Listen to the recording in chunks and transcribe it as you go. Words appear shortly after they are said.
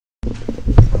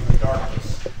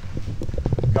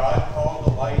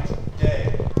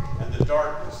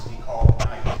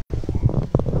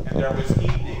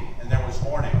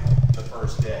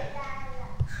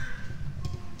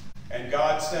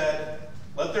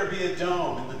let there be a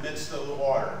dome in the midst of the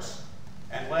waters,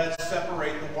 and let's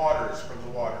separate the waters from the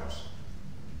waters.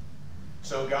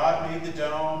 So God made the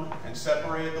dome and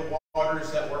separated the waters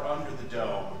that were under the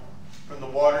dome from the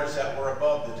waters that were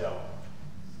above the dome.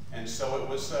 And so it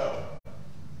was so.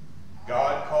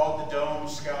 God called the dome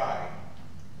sky,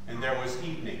 and there was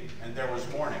evening and there was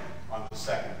morning on the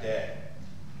second day.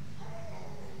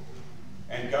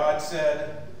 And God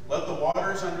said, let the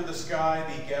waters under the sky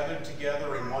be gathered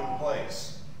together in one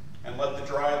place, and let the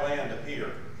dry land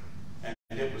appear.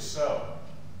 And it was so.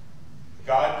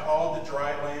 God called the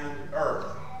dry land earth,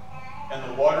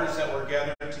 and the waters that were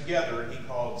gathered together he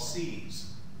called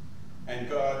seas. And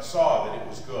God saw that it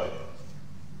was good.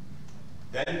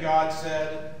 Then God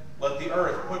said, let the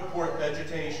earth put forth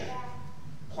vegetation,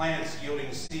 plants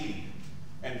yielding seed,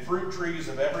 and fruit trees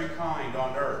of every kind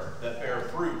on earth that bear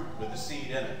fruit with the seed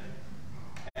in it.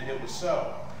 And it was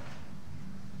so.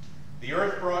 The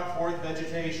earth brought forth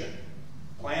vegetation,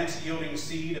 plants yielding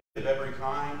seed of every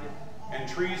kind, and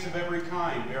trees of every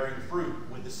kind bearing fruit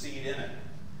with the seed in it.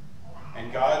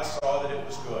 And God saw that it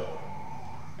was good.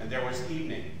 And there was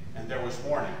evening, and there was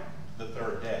morning, the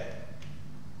third day.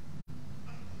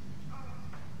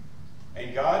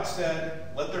 And God said,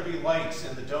 let there be lights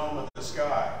in the dome of the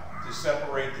sky to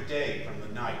separate the day from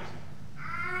the night.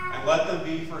 And let them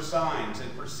be for signs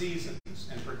and for seasons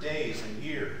and for days and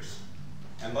years.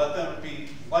 And let them be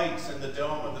lights in the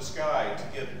dome of the sky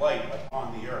to give light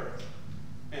upon the earth.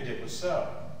 And it was so.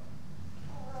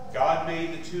 God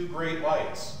made the two great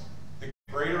lights, the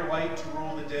greater light to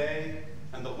rule the day,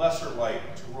 and the lesser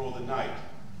light to rule the night,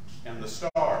 and the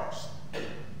stars.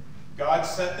 God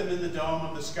set them in the dome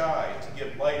of the sky to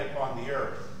give light upon the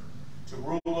earth, to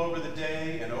rule over the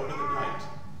day and over the night,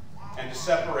 and to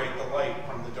separate the light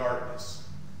from the darkness.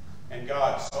 And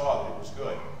God saw that it was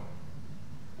good.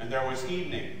 And there was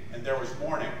evening, and there was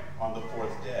morning on the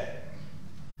fourth day.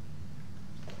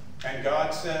 And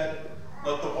God said,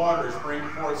 let the waters bring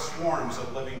forth swarms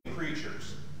of living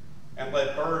creatures, and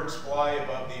let birds fly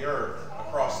above the earth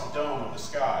across the dome of the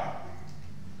sky.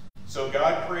 So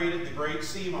God created the great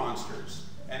sea monsters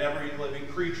and every living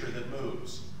creature that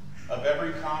moves, of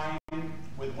every kind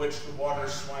with which the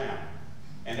waters swam,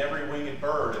 and every winged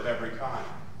bird of every kind.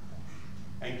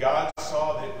 And God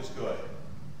saw that it was good.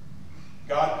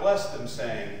 God blessed them,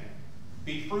 saying,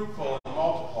 be fruitful and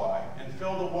multiply, and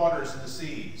fill the waters and the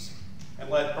seas, and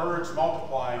let birds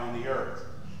multiply on the earth.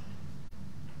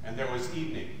 And there was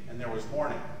evening, and there was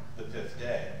morning, the fifth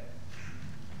day.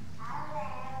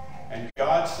 And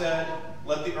God said,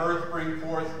 let the earth bring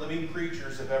forth living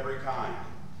creatures of every kind,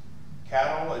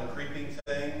 cattle and creeping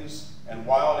things, and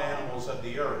wild animals of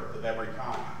the earth of every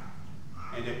kind.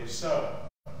 And it was so.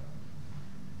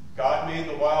 God made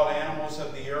the wild animals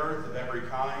of the earth of every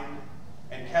kind,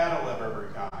 and cattle of every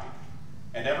kind,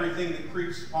 and everything that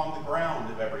creeps upon the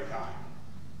ground of every kind.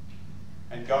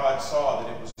 And God saw that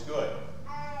it was good.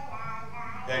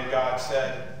 Then God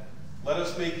said, let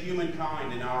us make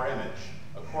humankind in our image,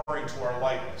 according to our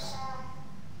likeness,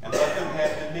 and let them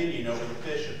have dominion over the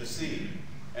fish of the sea,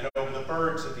 and over the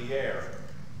birds of the air,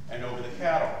 and over the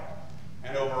cattle,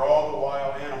 and over all the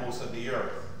wild animals of the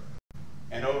earth,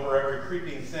 and over every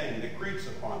creeping thing that creeps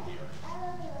upon the earth.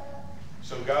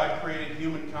 So God created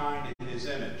humankind in his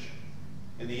image.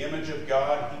 In the image of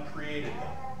God he created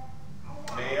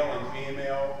them. Male and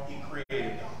female he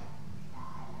created them.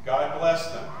 God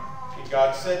blessed them, and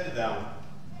God said to them,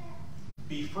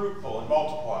 be fruitful and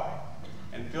multiply,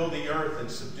 and fill the earth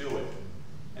and subdue it,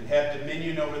 and have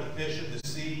dominion over the fish of the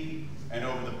sea, and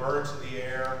over the birds of the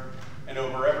air, and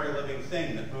over every living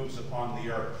thing that moves upon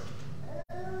the earth.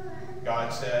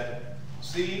 God said,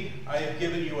 see, I have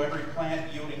given you every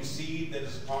plant yielding seed that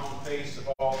is upon the face of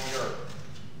all the earth,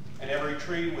 and every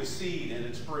tree with seed in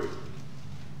its fruit.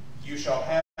 You shall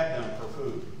have them for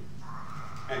food.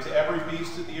 And to every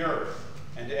beast of the earth,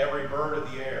 and to every bird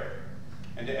of the air,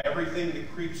 and to everything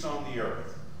that creeps on the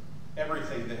earth,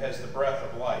 everything that has the breath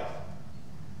of life,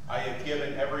 I have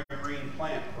given every green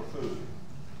plant for food.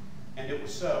 And it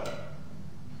was so.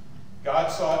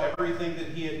 God saw everything that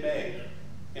he had made,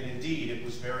 and indeed it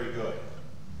was very good.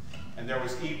 And there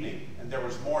was evening, and there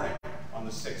was morning on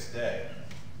the sixth day.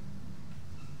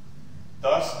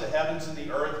 Thus the heavens and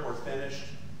the earth were finished,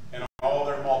 and all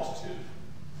their multitude.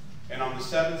 And on the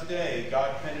seventh day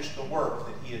God finished the work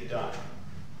that he had done.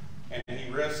 And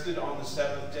he rested on the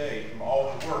seventh day from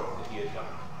all the work that he had done.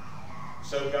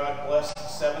 So God blessed the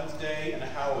seventh day and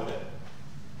hallowed it,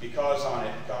 because on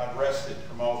it God rested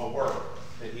from all the work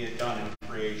that he had done in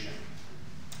creation.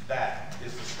 That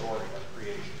is the story of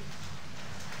creation.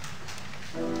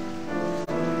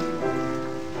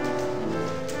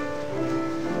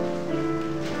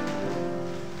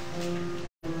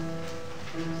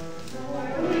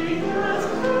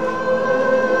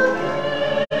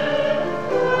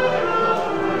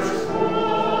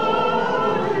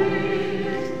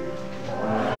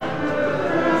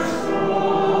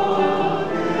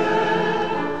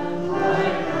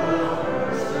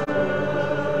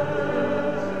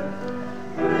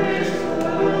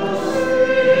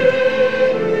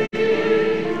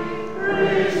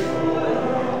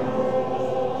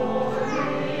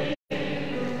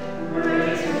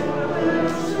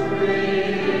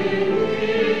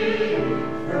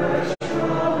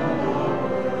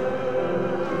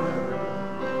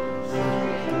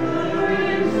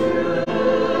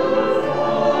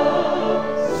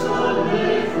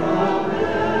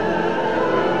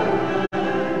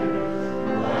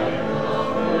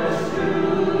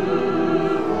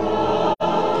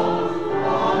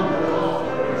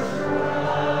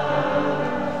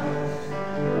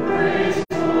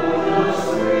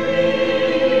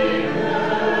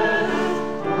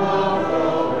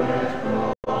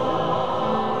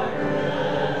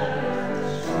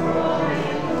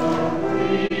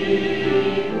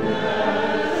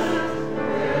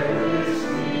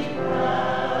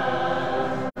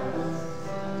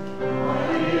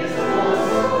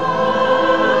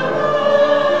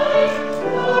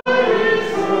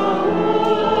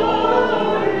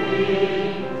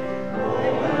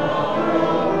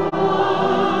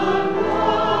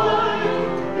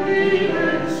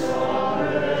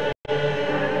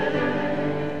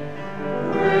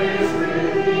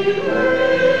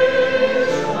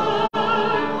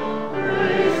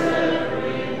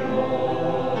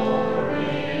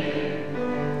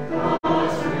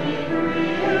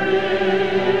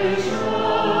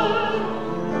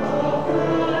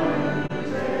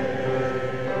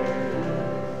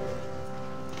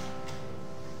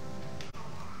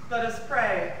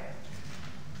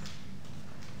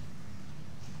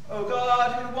 O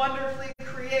God, who wonderfully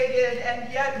created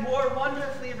and yet more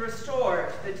wonderfully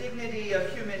restored the dignity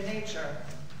of human nature,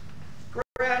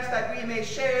 grant that we may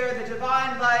share the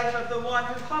divine life of the one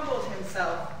who humbled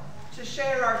himself to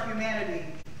share our humanity,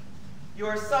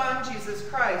 your Son, Jesus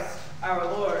Christ, our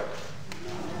Lord.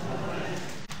 Amen.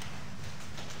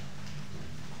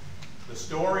 The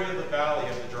story of the valley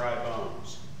of the dry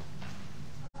bones.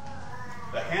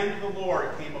 The hand of the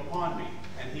Lord came upon me,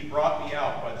 and he brought me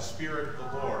out by the Spirit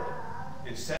of the Lord,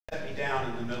 and set me down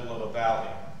in the middle of a valley.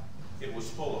 It was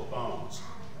full of bones.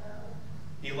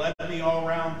 He led me all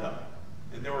round them,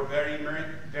 and there were very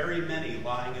many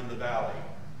lying in the valley,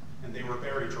 and they were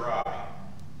very dry.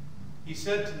 He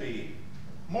said to me,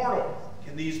 "Mortal,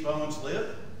 can these bones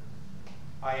live?"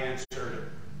 I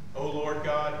answered, "O Lord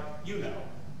God, you know."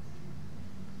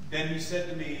 Then he said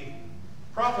to me,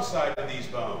 "Prophesy to these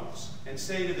bones, and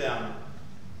say to them,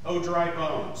 O dry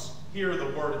bones, hear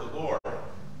the word of the Lord.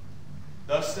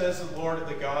 Thus says the Lord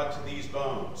the God to these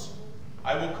bones,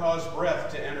 I will cause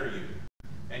breath to enter you,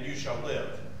 and you shall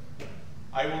live.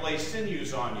 I will lay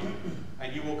sinews on you,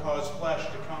 and you will cause flesh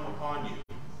to come upon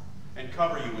you, and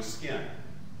cover you with skin,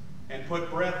 and put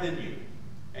breath in you,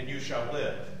 and you shall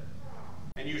live.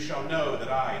 And you shall know that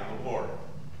I am the Lord."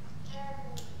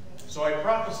 So I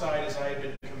prophesied as I had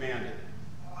been commanded.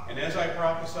 And as I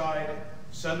prophesied,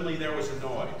 suddenly there was a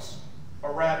noise,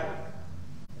 a rattling,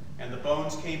 and the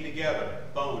bones came together,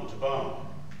 bone to bone.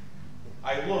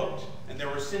 I looked, and there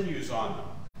were sinews on them,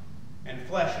 and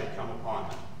flesh had come upon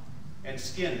them, and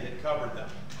skin had covered them,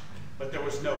 but there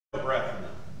was no breath in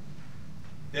them.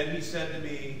 Then he said to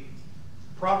me,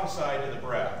 "Prophesy to the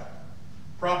breath.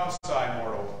 Prophesy,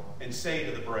 mortal, and say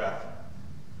to the breath,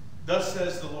 Thus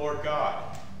says the Lord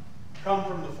God, Come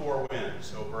from the four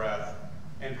winds, O breath,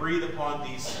 and breathe upon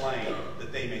these slain,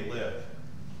 that they may live."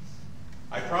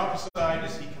 I prophesied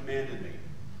as he commanded me,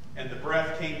 and the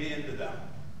breath came into them,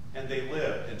 and they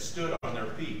lived and stood on their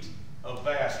feet, a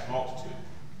vast multitude.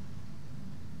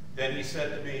 Then he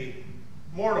said to me,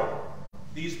 "Mortal,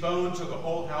 these bones are the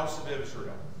whole house of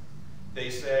Israel. They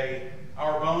say,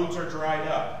 Our bones are dried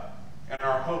up, and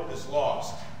our hope is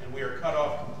lost, and we are cut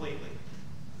off completely.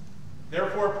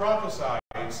 Therefore prophesy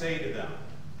and say to them,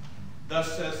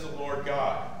 Thus says the Lord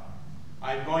God,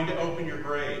 I am going to open your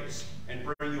graves and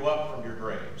bring you up from your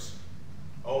graves,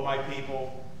 O my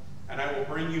people, and I will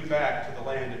bring you back to the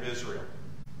land of Israel.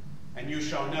 And you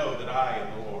shall know that I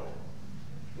am the Lord.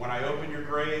 When I open your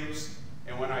graves,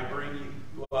 and when I bring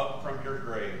you up from your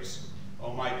graves,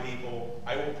 O my people,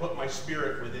 I will put my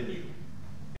spirit within you,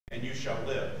 and you shall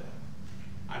live.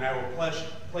 And I will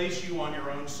place you on your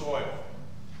own soil.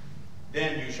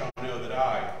 Then you shall know that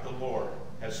I, the Lord,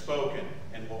 have spoken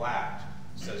and will act,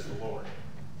 says the Lord."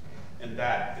 And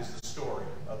that is the story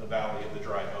of the Valley of the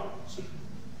Dry Bones.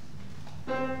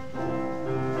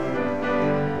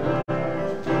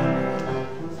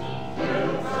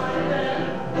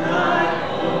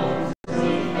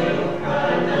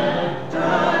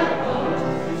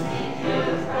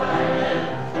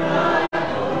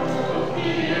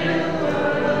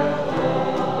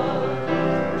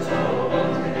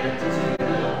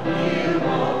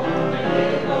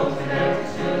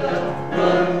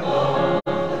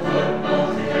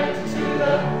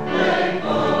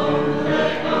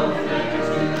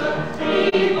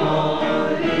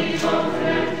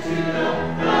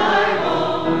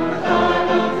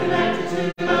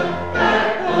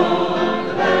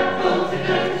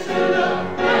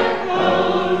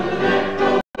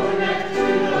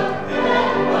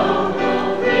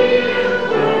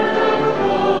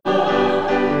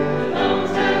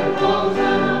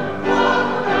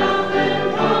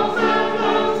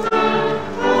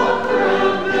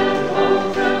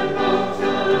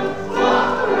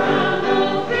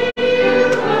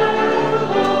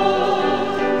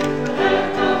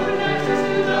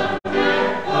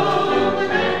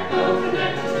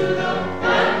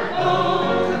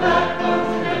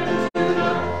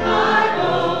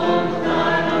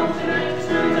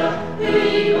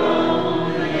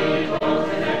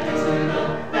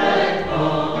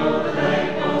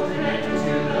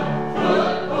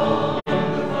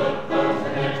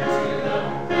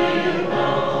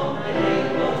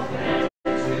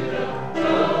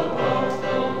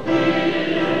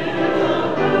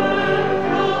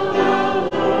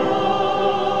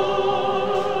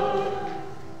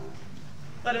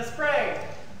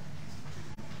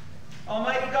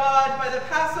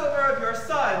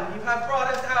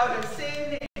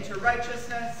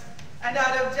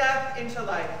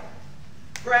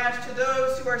 Grant to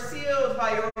those who are sealed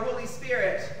by your Holy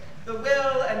Spirit the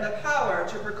will and the power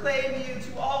to proclaim you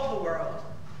to all the world,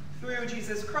 through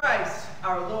Jesus Christ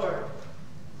our Lord.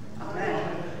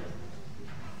 Amen.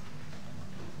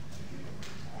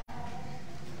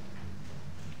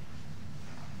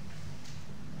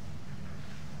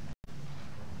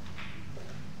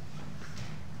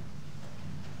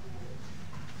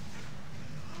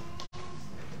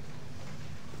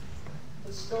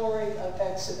 The story of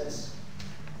Exodus.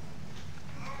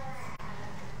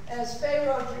 As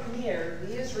Pharaoh drew near,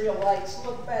 the Israelites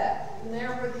looked back, and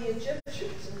there were the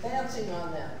Egyptians advancing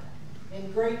on them. In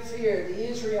great fear, the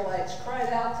Israelites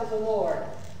cried out to the Lord.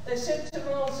 They said to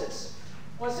Moses,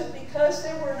 "Was it because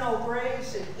there were no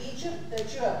graves in Egypt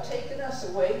that you have taken us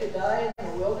away to die in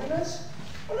the wilderness?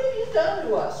 What have you done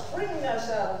to us, bringing us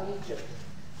out of Egypt?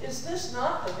 Is this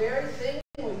not the very thing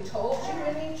we told you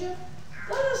in Egypt?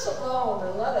 Let us alone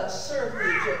and let us serve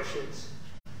the Egyptians.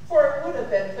 For it would have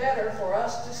been better for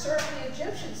us to serve the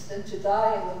Egyptians than to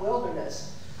die in the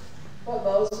wilderness." But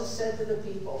Moses said to the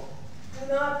people, "Do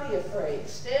not be afraid.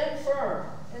 Stand firm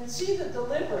and see the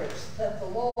deliverance that the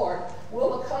Lord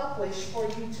will accomplish for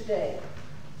you today.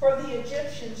 For the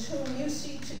Egyptians whom you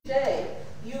see today,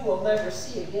 you will never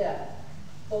see again.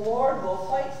 The Lord will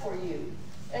fight for you,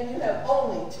 and you have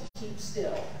only to keep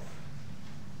still."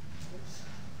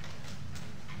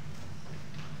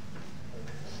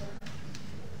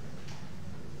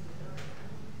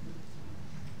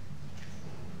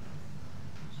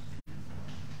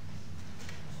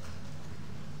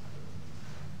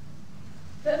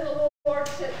 Then the Lord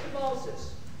said to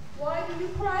Moses, "Why do you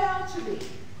cry out to me?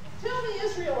 Tell the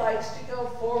Israelites to go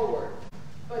forward.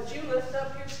 But you lift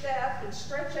up your staff and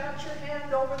stretch out your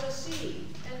hand over the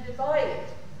sea and divide it,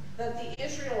 that the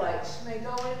Israelites may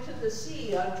go into the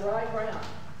sea on dry ground.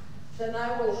 Then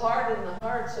I will harden the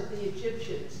hearts of the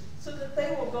Egyptians, so that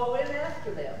they will go in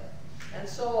after them. And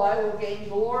so I will gain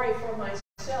glory for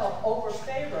myself over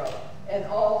Pharaoh and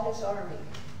all his army,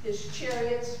 his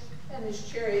chariots and his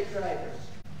chariot drivers.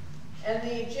 And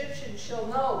the Egyptians shall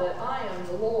know that I am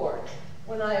the Lord,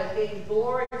 when I have gained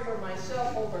glory for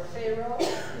myself over Pharaoh,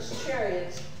 his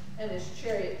chariots, and his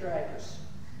chariot drivers."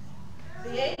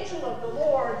 The angel of the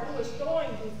Lord, who was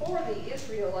going before the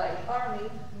Israelite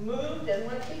army, moved and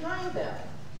went behind them.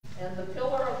 And the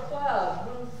pillar of cloud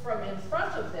moved from in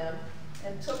front of them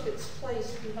and took its place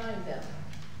behind them.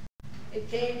 It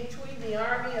came between the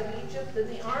army of Egypt and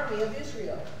the army of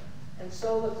Israel. And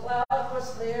so the cloud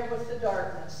was there with the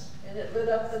darkness, and it lit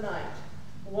up the night.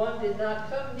 One did not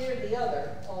come near the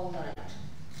other all night.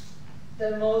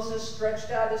 Then Moses stretched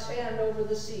out his hand over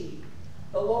the sea.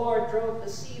 The Lord drove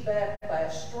the sea back by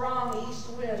a strong east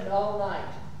wind all night,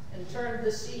 and turned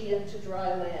the sea into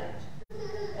dry land,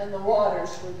 and the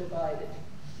waters were divided.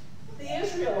 The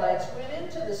Israelites went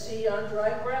into the sea on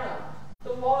dry ground,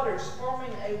 the waters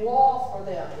forming a wall for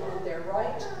them on their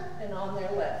right and on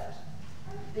their left.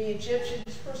 The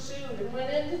Egyptians pursued and went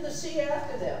into the sea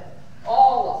after them,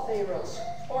 all of Pharaoh's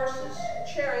horses,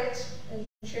 chariots, and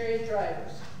chariot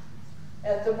drivers.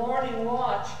 At the morning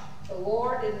watch, the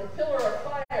Lord in the pillar of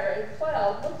fire and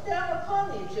cloud looked down upon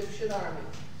the Egyptian army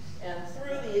and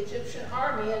threw the Egyptian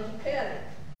army into panic.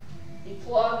 He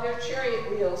clogged their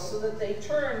chariot wheels so that they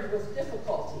turned with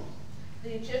difficulty.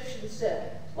 The Egyptians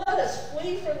said, "Let us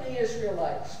flee from the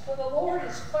Israelites, for the Lord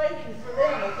is fighting for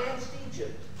them against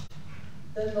Egypt."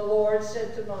 Then the Lord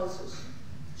said to Moses,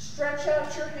 "Stretch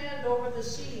out your hand over the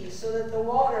sea so that the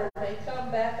water may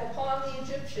come back upon the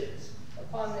Egyptians,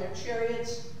 upon their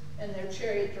chariots and their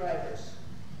chariot drivers."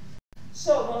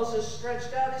 So Moses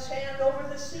stretched out his hand over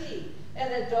the sea,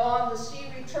 and at dawn the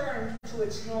sea returned to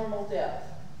its normal depth.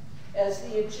 As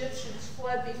the Egyptians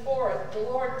fled before it, the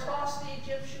Lord tossed the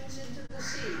Egyptians into the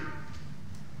sea.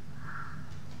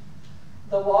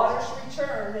 The waters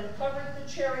returned and covered the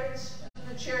chariots and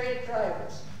the chariot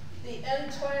drivers, the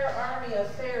entire army of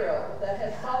Pharaoh that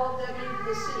had followed them into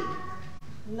the sea.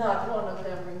 Not one of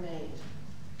them remained.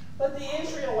 But the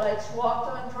Israelites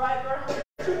walked on dry ground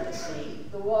through the sea,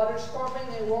 the waters forming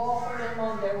a wall for them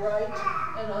on their right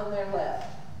and on their left.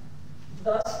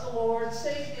 Thus the Lord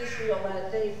saved Israel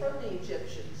that day from the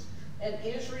Egyptians, and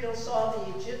Israel saw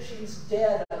the Egyptians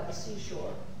dead on the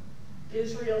seashore.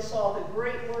 Israel saw the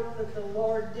great work that the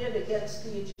Lord did against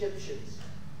the Egyptians.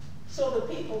 So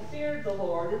the people feared the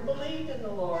Lord and believed in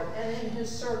the Lord and in his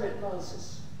servant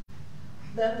Moses.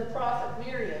 Then the prophet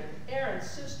Miriam, Aaron's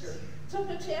sister, took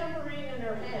a tambourine in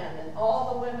her hand, and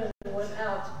all the women went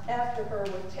out after her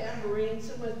with tambourines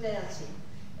and with dancing.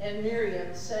 And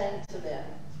Miriam sang to them,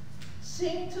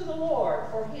 "Sing to the Lord,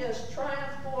 for he has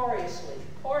triumphed gloriously.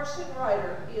 Horse and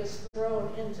rider he has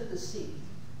thrown into the sea."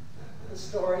 The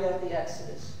story of the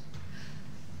Exodus.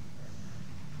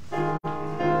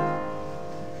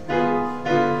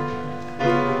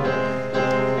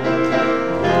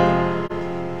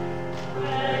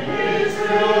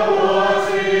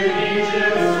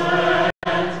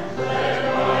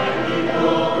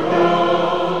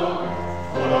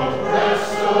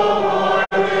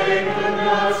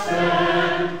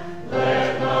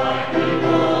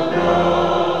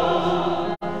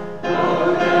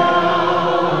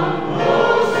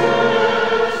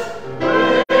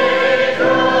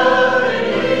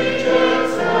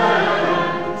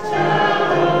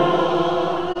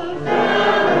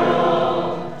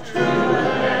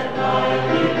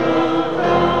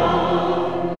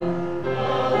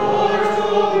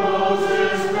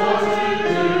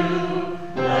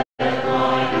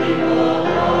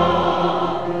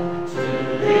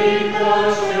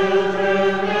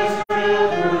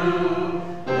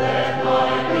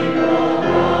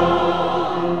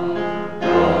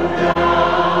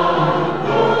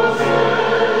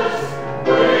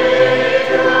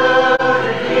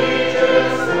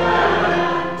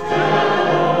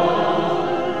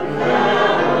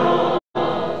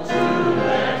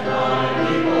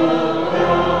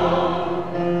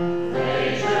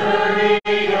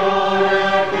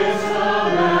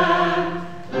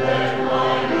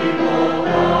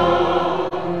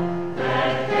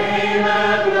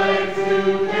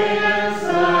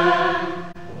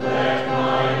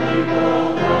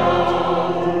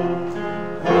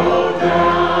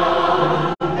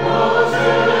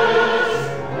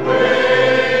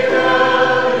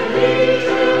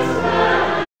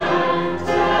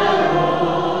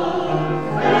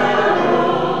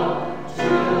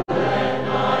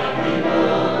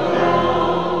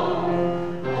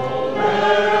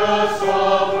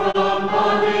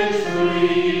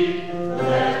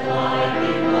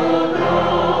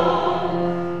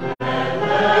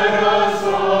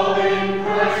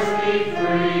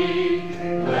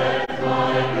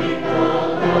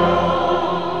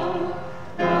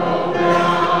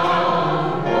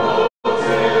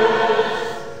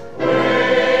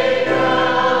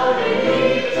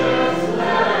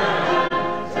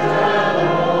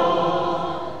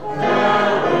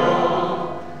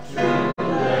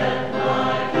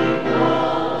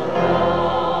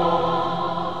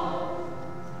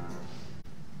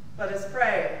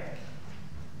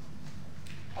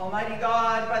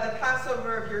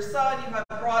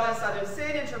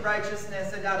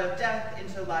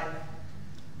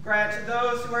 Grant to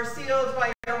those who are sealed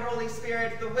by your Holy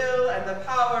Spirit the will and the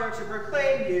power to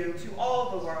proclaim you to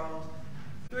all the world.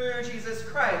 Through Jesus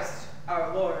Christ,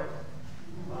 our Lord.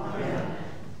 Amen.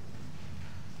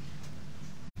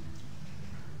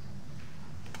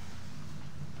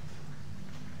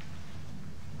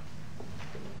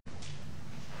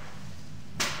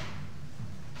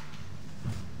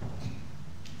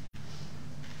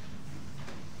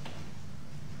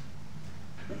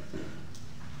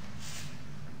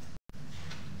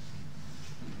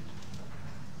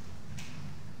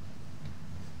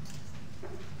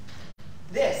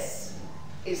 This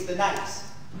is the night.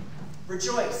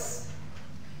 Rejoice.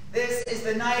 This is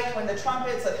the night when the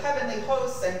trumpets of heavenly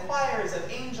hosts and choirs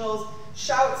of angels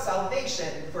shout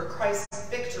salvation for Christ's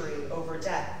victory over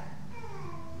death.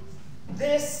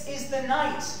 This is the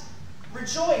night.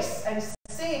 Rejoice and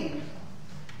sing.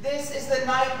 This is the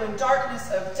night when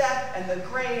darkness of death and the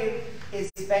grave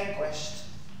is vanquished.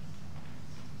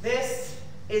 This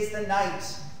is the night.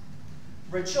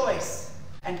 Rejoice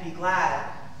and be glad.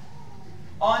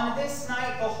 On this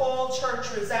night, the whole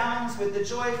church resounds with the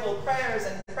joyful prayers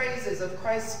and praises of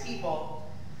Christ's people.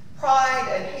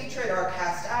 Pride and hatred are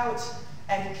cast out,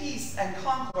 and peace and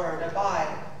concord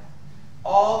abide.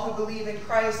 All who believe in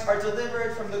Christ are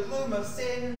delivered from the gloom of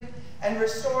sin and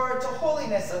restored to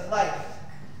holiness of life.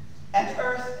 And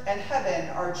earth and heaven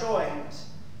are joined,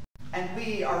 and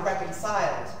we are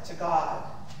reconciled to God.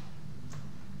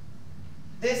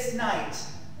 This night,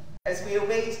 as we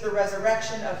await the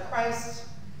resurrection of Christ,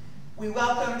 we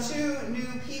welcome 2 new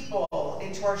people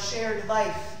into our shared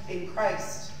life in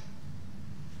Christ.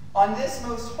 On this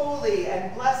most holy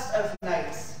and blessed of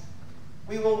nights,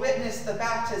 we will witness the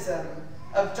baptism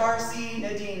of Darcy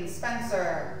Nadine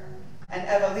Spencer and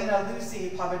Evelina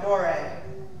Lucy Papadore.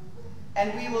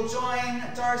 And we will join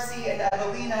Darcy and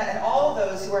Evelina and all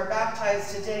those who are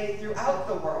baptized today throughout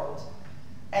the world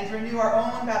and renew our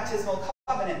own baptismal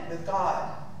covenant with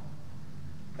God.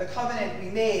 The covenant we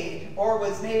made or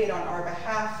was made on our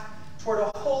behalf toward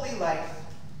a holy life,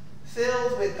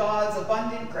 filled with God's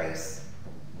abundant grace,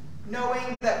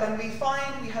 knowing that when we find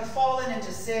we have fallen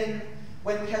into sin,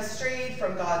 when we have strayed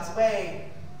from God's way,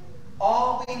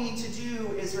 all we need to do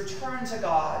is return to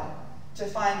God to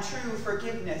find true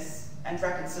forgiveness and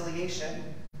reconciliation.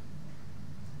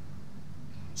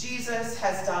 Jesus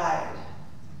has died,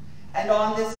 and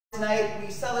on this night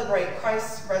we celebrate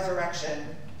Christ's resurrection.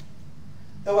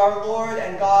 Though our Lord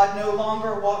and God no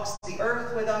longer walks the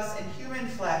earth with us in human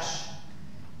flesh,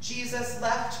 Jesus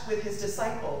left with his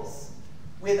disciples,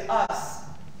 with us,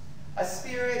 a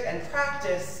spirit and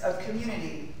practice of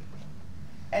community.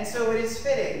 And so it is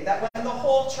fitting that when the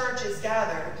whole church is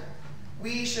gathered,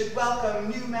 we should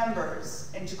welcome new members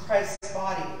into Christ's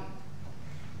body.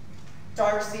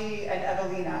 Darcy and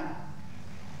Evelina,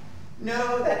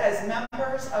 know that as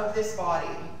members of this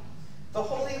body, the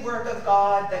holy work of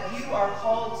God that you are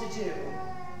called to do,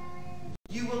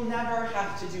 you will never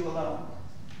have to do alone.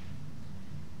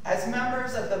 As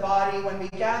members of the body, when we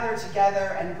gather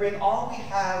together and bring all we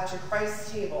have to Christ's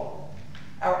table,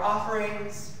 our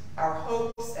offerings, our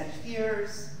hopes and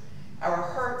fears, our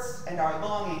hurts and our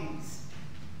longings,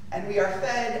 and we are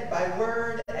fed by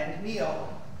word and meal,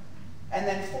 and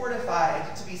then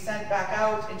fortified to be sent back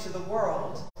out into the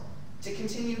world to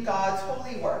continue God's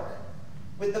holy work,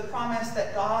 with the promise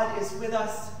that God is with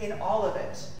us in all of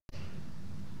it,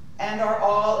 and are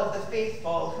all of the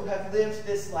faithful who have lived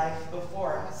this life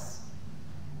before us,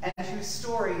 and whose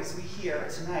stories we hear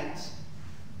tonight.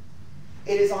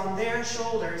 It is on their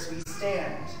shoulders we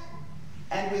stand,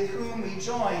 and with whom we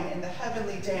join in the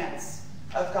heavenly dance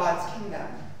of God's kingdom.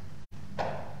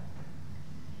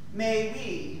 May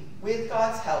we, with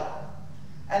God's help,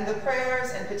 and the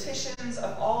prayers and petitions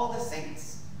of all the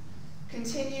saints,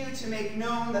 continue to make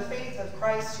known the faith of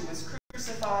Christ who was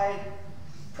crucified,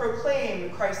 proclaim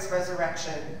Christ's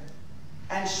resurrection,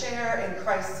 and share in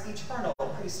Christ's eternal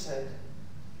priesthood.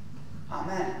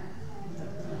 Amen.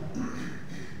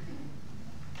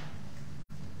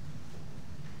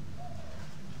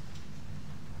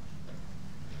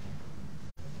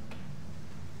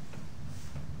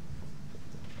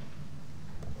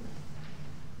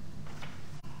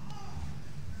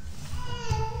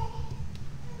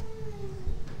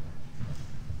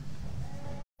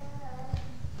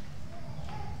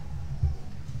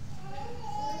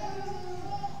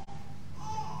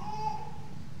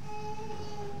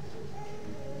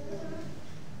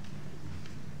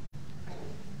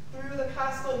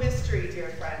 Dear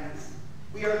friends,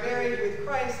 we are buried with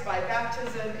Christ by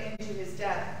baptism into his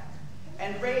death,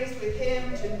 and raised with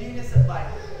him to newness of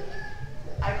life.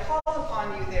 I call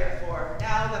upon you, therefore,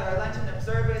 now that our Lenten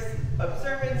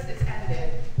observance is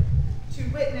ended,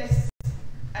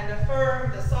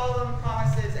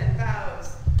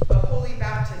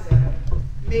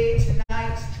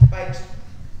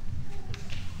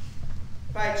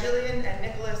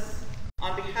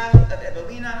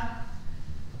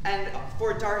 and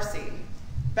for Darcy,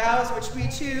 vows which we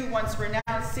too once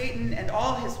renounced Satan and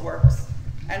all his works,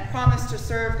 and promised to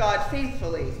serve God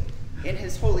faithfully in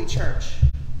his holy church.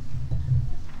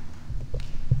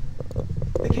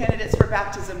 The candidates for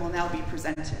baptism will now be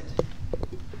presented.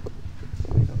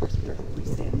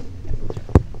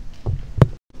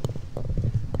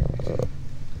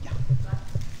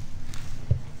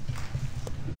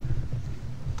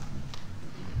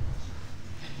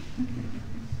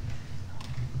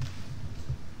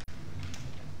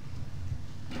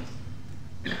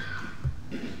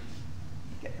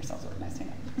 Get yourselves organized. Hang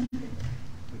on.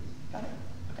 Got it?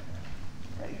 Okay.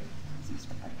 Ready? So you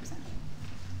start by presenting.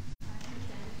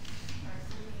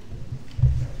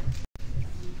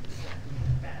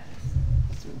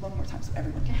 Let's do it one more time so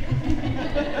everyone can hear.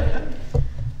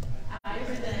 I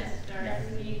present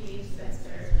Darcy Lee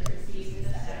Spencer to receive the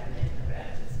sacrament of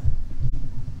baptism.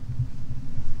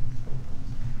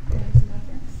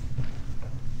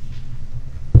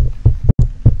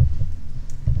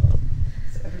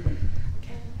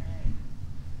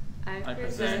 I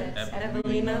present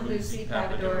Evelina Lucy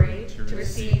Papadori to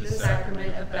receive the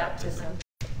sacrament of baptism.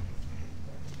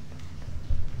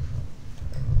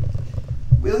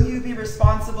 Will you be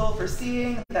responsible for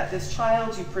seeing that this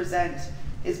child you present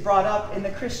is brought up in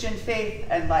the Christian faith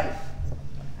and life?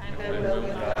 I will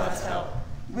with God's help.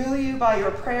 Will you, by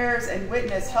your prayers and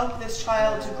witness, help this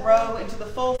child to grow into the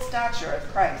full stature of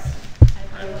Christ?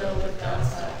 I will with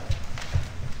God's help.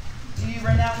 Do you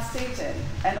renounce Satan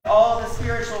and all the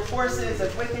spiritual forces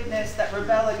of wickedness that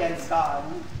rebel against God?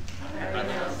 I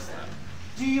renounce them.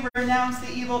 Do you renounce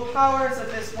the evil powers of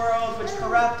this world which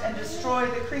corrupt and destroy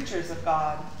the creatures of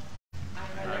God?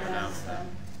 I renounce them.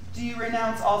 Do you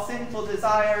renounce all sinful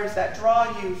desires that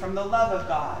draw you from the love of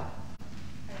God?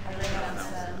 I renounce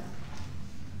them.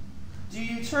 Do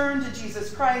you turn to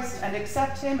Jesus Christ and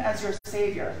accept him as your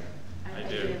Savior? I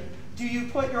do. Do you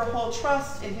put your whole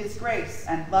trust in his grace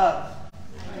and love?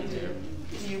 I do.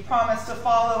 Do you promise to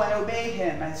follow and obey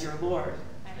him as your Lord?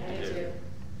 I do.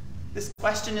 This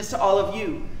question is to all of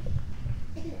you.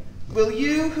 Will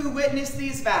you who witness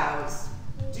these vows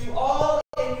do all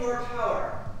in your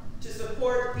power to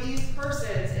support these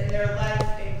persons in their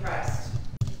life in Christ?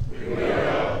 We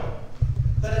will.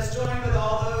 Let us join with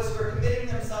all those who are committing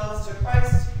themselves to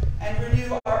Christ and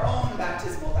renew our own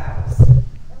baptismal vows.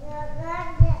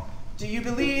 Do you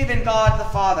believe in God the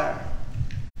Father?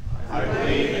 I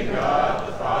believe in God,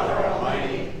 the Father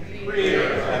Almighty,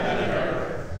 creator of heaven and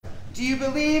earth. Do you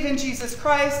believe in Jesus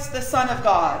Christ, the Son of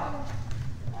God?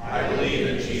 I believe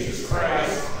in Jesus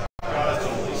Christ, God's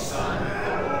only Son,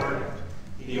 the Lord.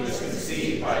 He was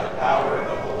conceived by the power of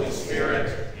the Holy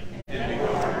Spirit and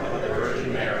born of the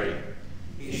Virgin Mary.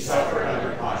 He suffered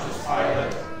under Pontius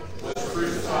Pilate, was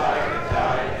crucified and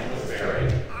died and was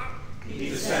buried. He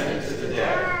descended to the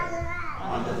dead.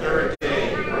 On the third day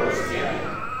he rose again.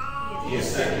 He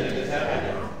ascended into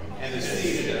heaven and is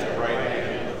seated at the right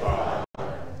hand of the Father.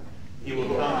 He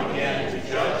will come again to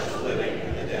judge the living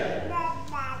and the dead.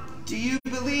 Do you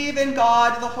believe in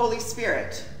God the Holy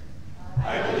Spirit?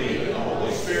 I believe in the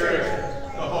Holy Spirit,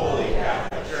 the Holy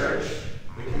Catholic Church,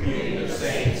 the communion of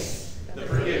saints, the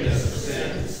forgiveness of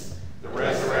sins, the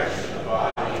resurrection of the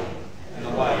body, and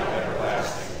the life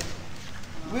everlasting.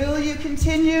 Will you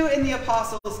continue in the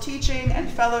apostles' teaching and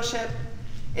fellowship,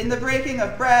 in the breaking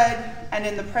of bread, and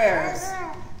in the prayers?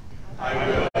 I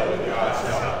will with God's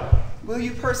help. Will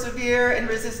you persevere in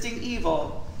resisting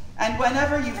evil, and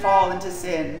whenever you fall into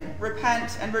sin,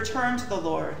 repent and return to the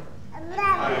Lord?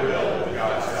 I will with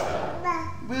God's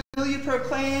help. Will you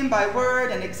proclaim by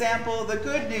word and example the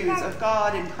good news of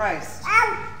God in Christ?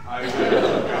 I will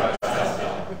with God's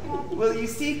help. Will you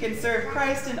seek and serve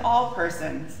Christ in all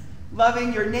persons,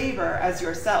 loving your neighbor as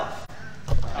yourself?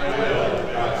 I will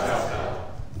with God's help.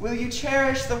 Will you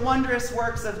cherish the wondrous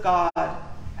works of God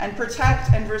and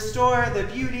protect and restore the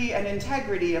beauty and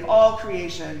integrity of all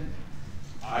creation?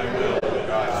 I will with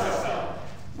God's help.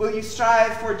 Will you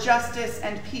strive for justice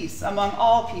and peace among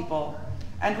all people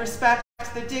and respect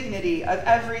the dignity of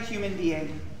every human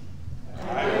being?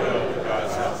 I will with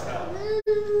God's help.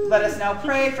 Let us now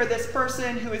pray for this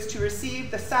person who is to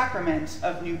receive the sacrament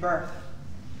of new birth.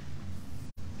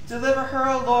 Deliver her,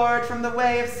 O Lord, from the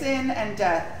way of sin and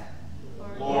death.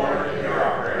 Lord, hear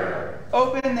our prayer.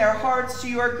 Open their hearts to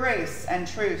your grace and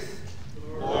truth.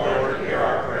 Lord, hear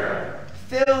our prayer.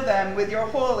 Fill them with your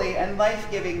holy and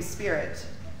life-giving Spirit.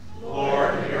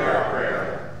 Lord, hear our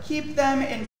prayer. Keep them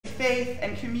in faith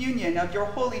and communion of your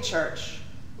holy church.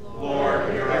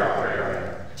 Lord, hear our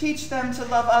prayer. Teach them to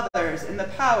love others in the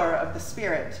power of the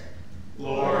Spirit.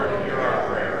 Lord, hear our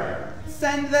prayer.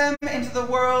 Send them into the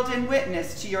world in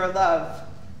witness to your love.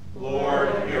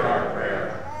 Lord, hear our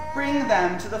prayer. Bring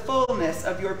them to the fullness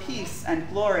of your peace and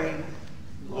glory.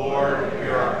 Lord,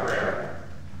 hear our prayer.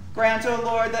 Grant, O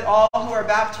Lord, that all who are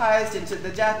baptized into the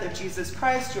death of Jesus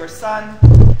Christ, your Son,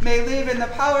 may live in the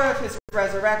power of his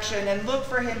resurrection and look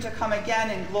for him to come again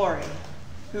in glory,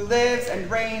 who lives and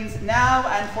reigns now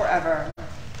and forever.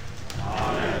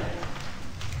 Amen.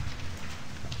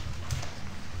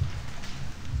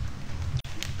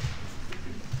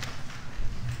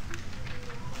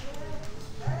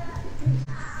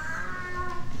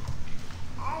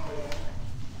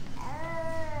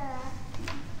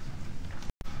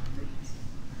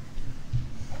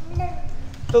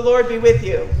 The Lord be with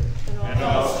you. And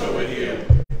also with you.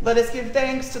 Let us give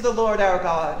thanks to the Lord our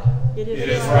God. It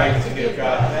is right to give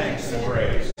God thanks and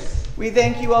praise. We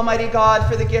thank you, Almighty God,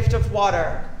 for the gift of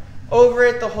water. Over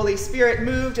it, the Holy Spirit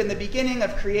moved in the beginning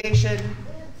of creation.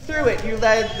 Through it, you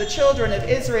led the children of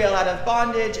Israel out of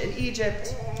bondage in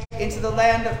Egypt into the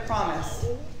land of promise.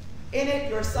 In it,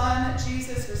 your Son,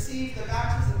 Jesus, received the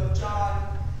baptism of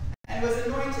John and was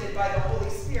anointed by the Holy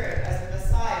Spirit as the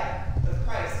Messiah, the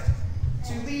Christ,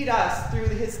 to lead us through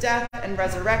his death and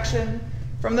resurrection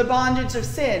from the bondage of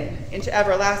sin into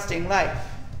everlasting life.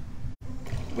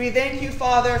 We thank you,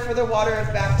 Father, for the water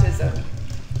of baptism.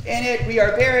 In it we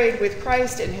are buried with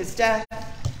Christ in his death.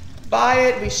 By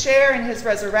it we share in his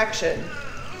resurrection.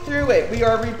 Through it we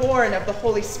are reborn of the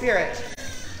Holy Spirit.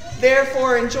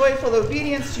 Therefore, in joyful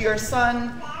obedience to your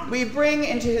Son, we bring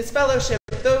into his fellowship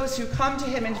those who come to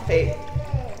him in faith,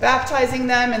 baptizing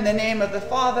them in the name of the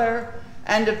Father,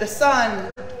 and of the Son,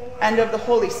 and of the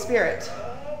Holy Spirit.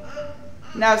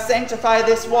 Now sanctify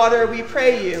this water, we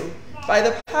pray you, by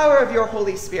the power of your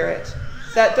Holy Spirit,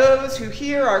 that those who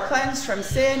here are cleansed from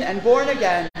sin and born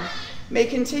again may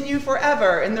continue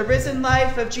forever in the risen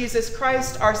life of Jesus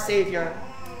Christ, our Savior.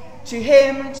 To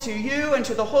him, to you, and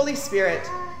to the Holy Spirit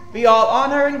be all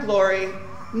honor and glory,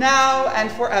 now and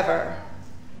forever.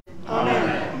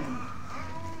 Amen.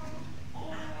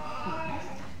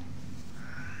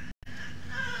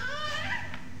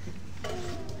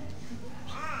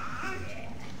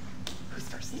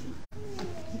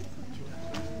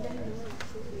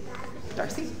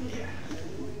 Darcy?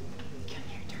 Come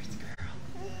here, Darcy girl.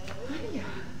 Hiya.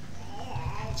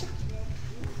 Good job.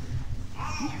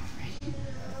 Come here, ready?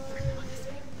 We're going this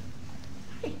way.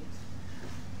 Hey.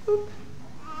 Oop.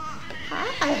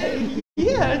 Hi.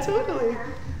 Yeah, totally.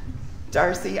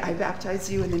 Darcy, I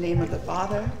baptize you in the name of the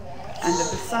Father, and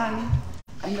of the Son,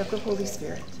 and of the Holy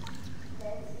Spirit.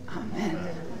 Amen.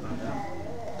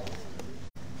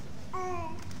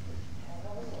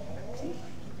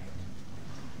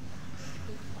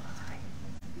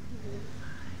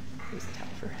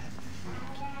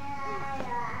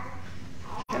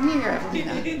 Come here,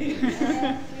 Evelina. You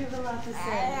have a lot to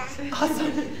say.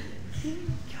 Awesome.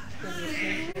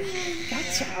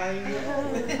 Gotcha.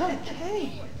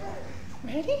 Okay.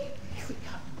 Ready? Here we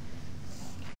go.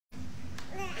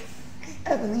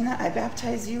 Evelina, I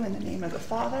baptize you in the name of the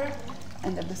Father,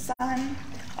 and of the Son,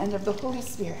 and of the Holy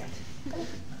Spirit.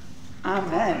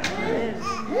 Amen.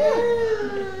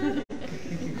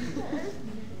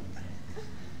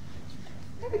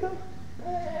 There we go.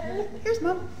 Here's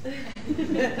Mom.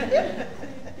 Yeah.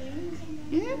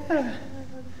 Yeah.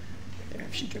 There,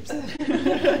 if she trips it.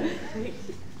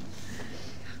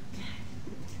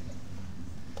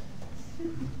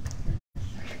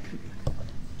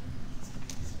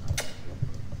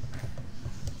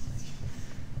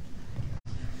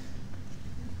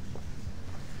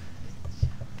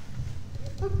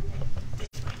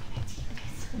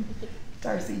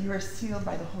 Darcy, you are sealed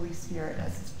by the Holy Spirit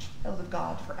as a child of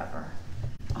God forever.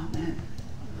 Amen.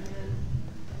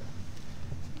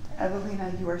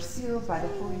 Evelina, you are sealed by the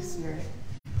Holy Spirit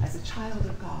as a child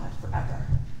of God forever.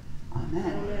 Amen.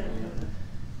 Amen.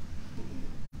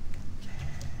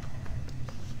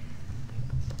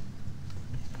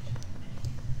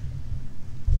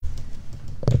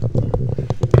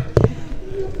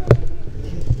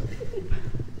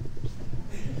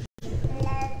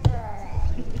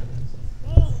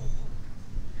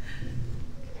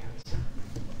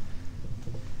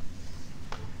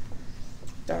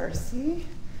 Darcy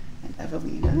and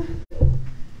Evelina,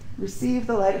 receive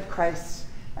the light of Christ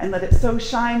and let it so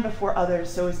shine before others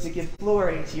so as to give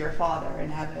glory to your Father in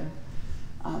heaven.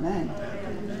 Amen.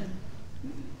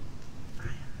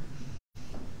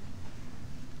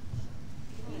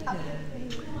 Amen.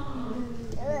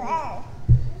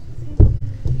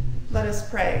 Let us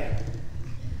pray.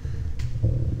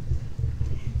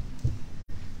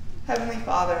 Heavenly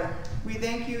Father, we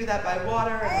thank you that by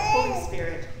water and the Holy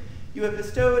Spirit you have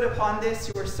bestowed upon this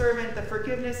your servant the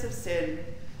forgiveness of sin,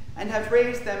 and have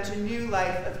raised them to new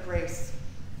life of grace.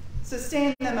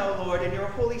 Sustain them, O Lord, in your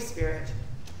Holy Spirit.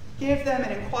 Give them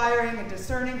an inquiring and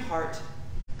discerning heart,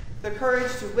 the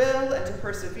courage to will and to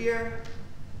persevere,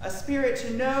 a spirit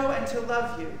to know and to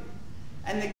love you,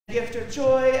 and the gift of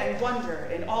joy and wonder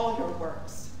in all your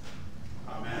works.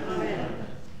 Amen. Amen.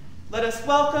 Let us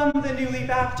welcome the newly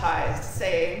baptized,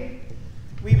 saying,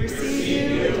 we receive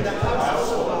you into the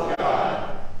household of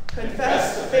God,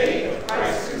 confess the faith of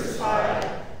Christ crucified,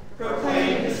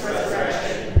 proclaim his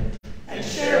resurrection, and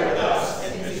share with us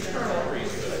in his eternal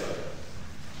priesthood.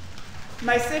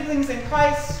 My siblings in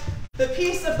Christ, the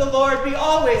peace of the Lord be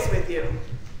always with you.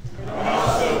 And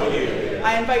also with you.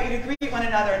 I invite you to greet one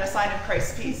another in a sign of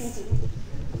Christ's peace.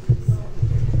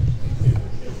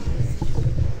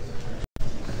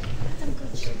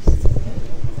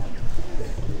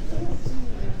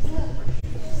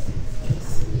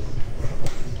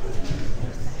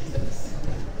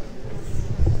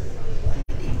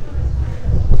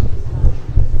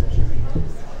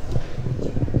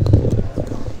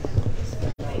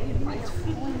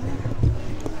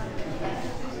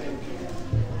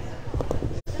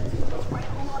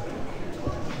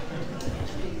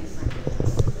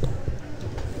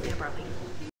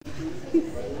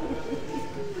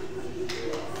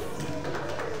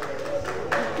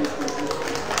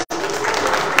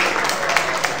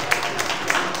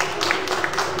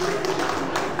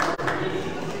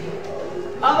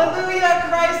 Alleluia,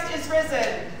 Christ is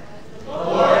risen. The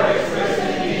Lord is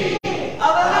risen indeed.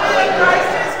 Alleluia,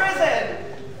 Christ is risen.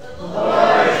 The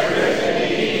Lord is risen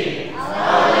indeed.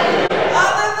 Hallelujah.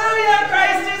 Alleluia,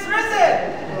 Christ is risen.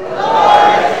 The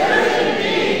Lord is risen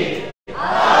indeed.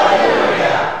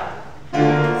 Hallelujah.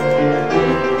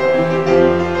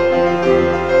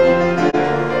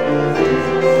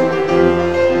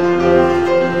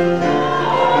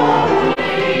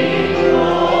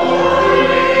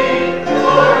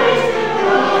 Glory to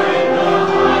God in the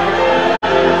highest.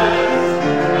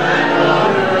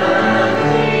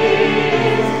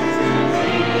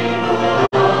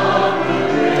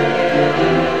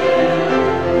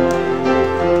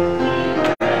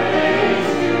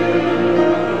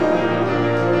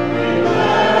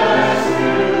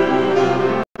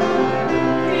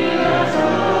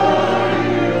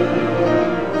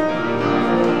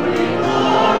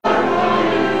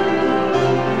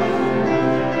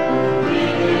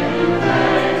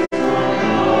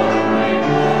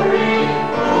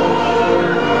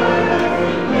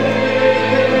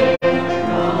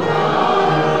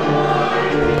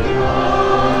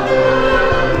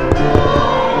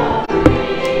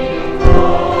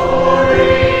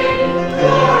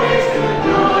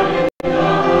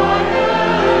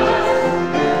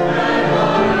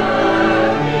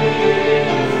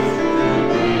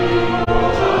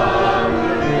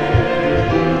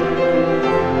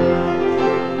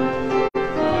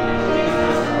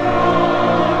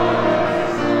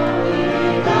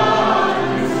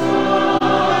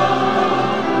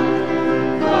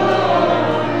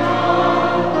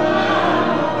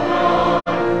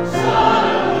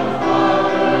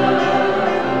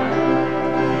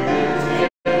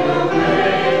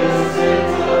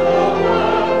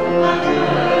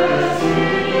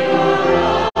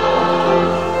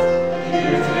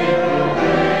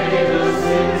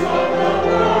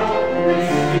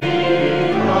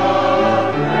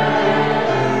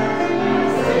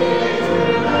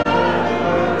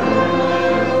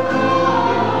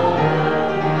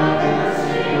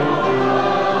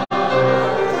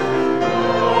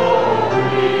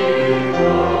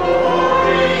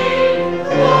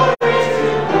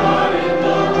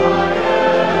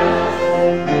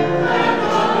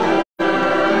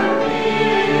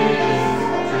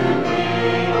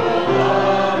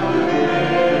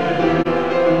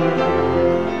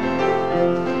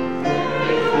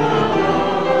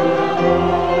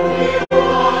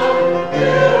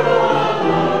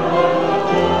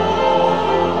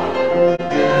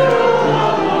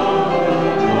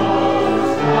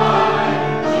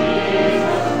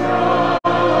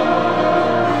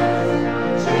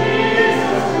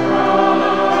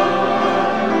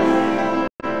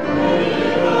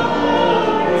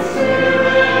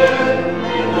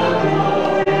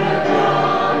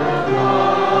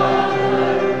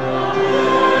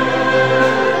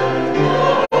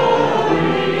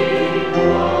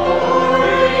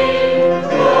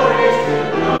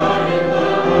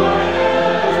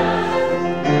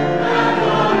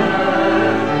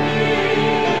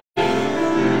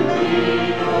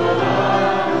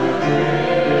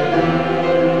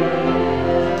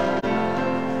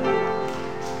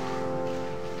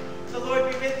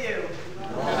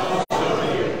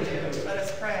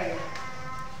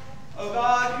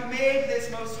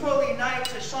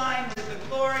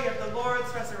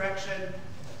 resurrection,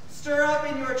 stir up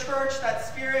in your church that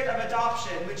spirit of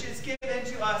adoption which is given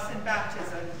to us in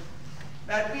baptism,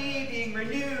 that we, being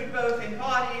renewed both in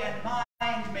body and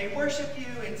mind, may worship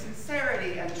you in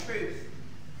sincerity and truth.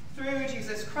 Through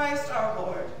Jesus Christ our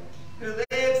Lord, who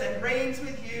lives and reigns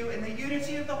with you in the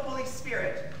unity of the Holy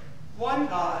Spirit, one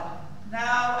God,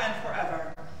 now and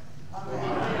forever.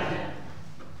 Amen.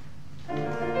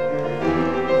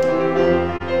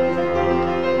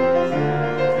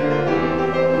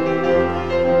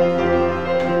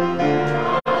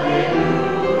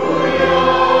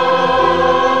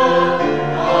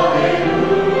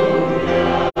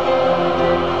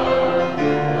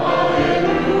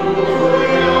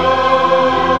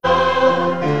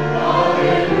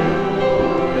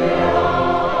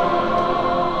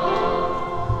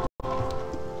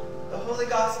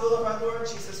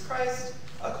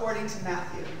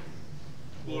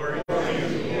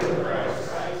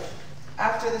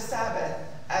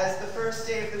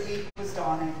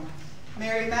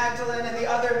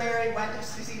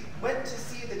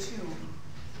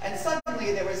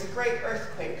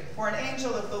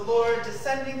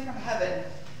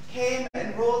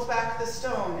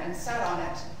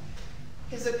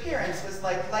 His appearance was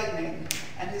like lightning,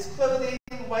 and his clothing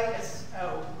white as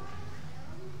snow.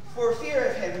 For fear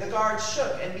of him, the guards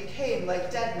shook and became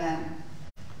like dead men.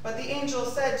 But the angel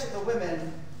said to the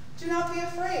women, "Do not be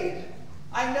afraid.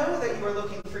 I know that you are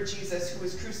looking for Jesus who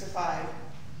was crucified.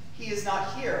 He is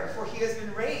not here, for he has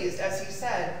been raised, as he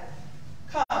said.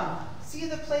 Come, see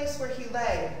the place where he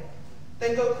lay.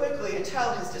 Then go quickly and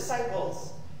tell his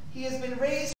disciples. He has been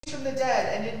raised from the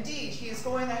dead, and indeed he is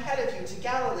going ahead of you to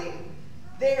Galilee.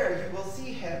 There you will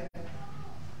see him.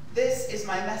 This is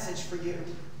my message for you."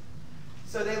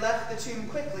 So they left the tomb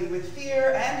quickly with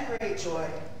fear and great joy,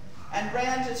 and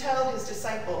ran to tell his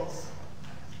disciples.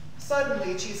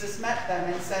 Suddenly Jesus met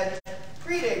them and said,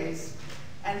 "Greetings."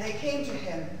 And they came to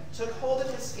him, took hold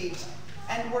of his feet,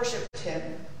 and worshipped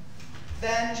him.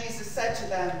 Then Jesus said to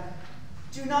them,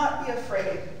 "Do not be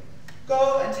afraid.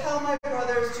 Go and tell my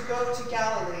brothers to go to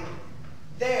Galilee.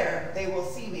 There they will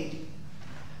see me."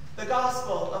 The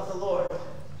Gospel of the Lord.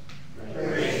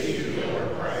 Praise to you,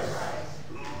 Lord Christ.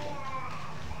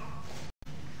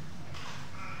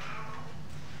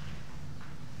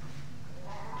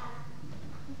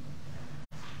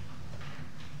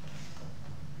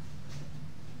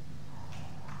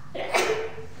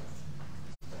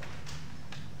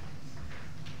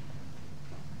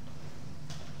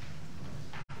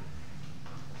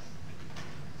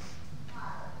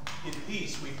 In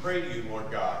peace we pray to you,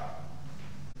 Lord God,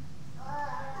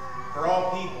 for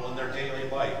all people in their daily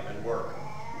life and work.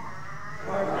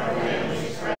 For our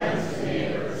families, friends, and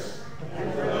neighbors,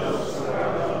 and for those who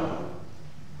are alone.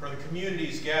 For the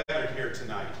communities gathered here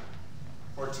tonight,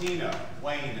 for Tina,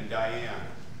 Wayne, and Diane,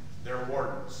 their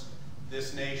wardens,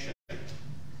 this nation,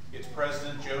 its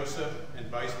President Joseph and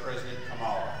Vice President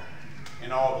Kamala,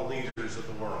 and all the leaders of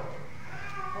the world.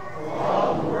 For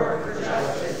all who work for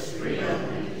justice, freedom,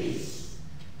 and peace.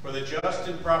 For the just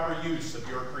and proper use of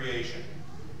your creation.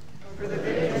 For the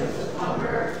victims of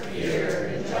hunger, fear,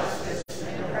 injustice,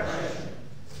 and oppression.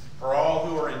 For all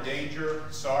who are in danger,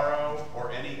 sorrow,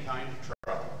 or any kind of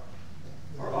trouble.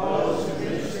 For all those who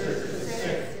minister to the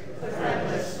sick, the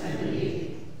friendless, and the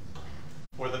needy.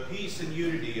 For the peace and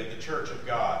unity of the Church of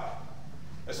God,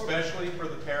 especially for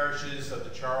the parishes of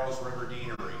the Charles River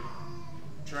Deanery,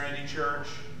 Trinity Church,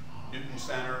 Newton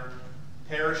Center,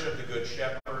 Parish of the Good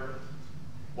Shepherd,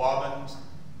 Wabbins,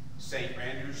 St.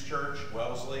 Andrew's Church,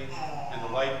 Wellesley, and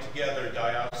the Life Together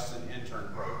Diocesan Intern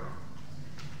Program.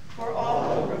 For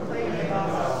all who proclaim the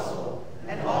gospel,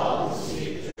 and all who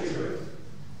seek the truth.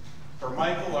 For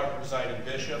Michael, our presiding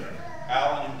bishop,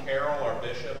 Alan and Carol, our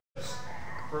bishops,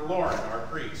 for Lauren, our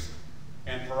priest,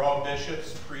 and for all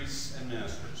bishops, priests, and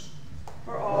ministers.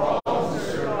 For all who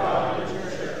serve God in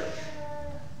your church.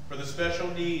 For the special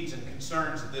needs and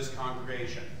concerns of this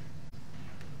congregation.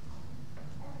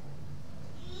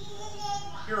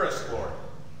 Hear us, Lord.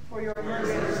 For your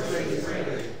mercy.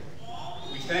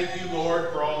 We thank you,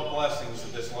 Lord, for all the blessings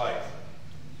of this life.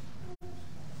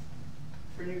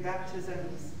 For new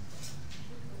baptisms.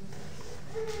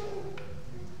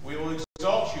 We will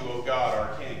exalt you, O God,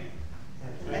 our King.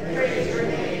 And praise your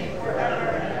name forever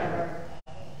and ever.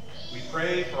 We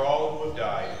pray for all who have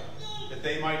died, that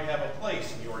they might have a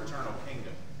place in your eternal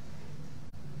kingdom.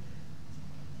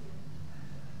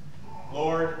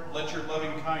 Lord, let your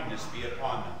loving kindness be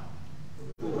upon them.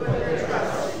 Who put their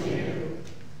trust in you.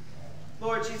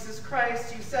 Lord Jesus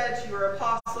Christ, you said to your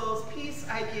apostles, "Peace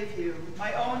I give you,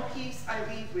 my own peace I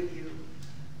leave with you.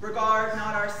 Regard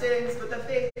not our sins, but the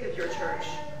faith of your church,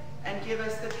 and and give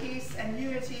us the peace and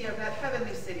unity of that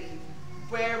heavenly city,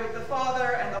 where with the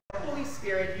Father and the Holy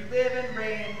Spirit you live and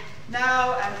reign,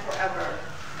 now and forever.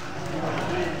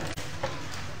 Amen.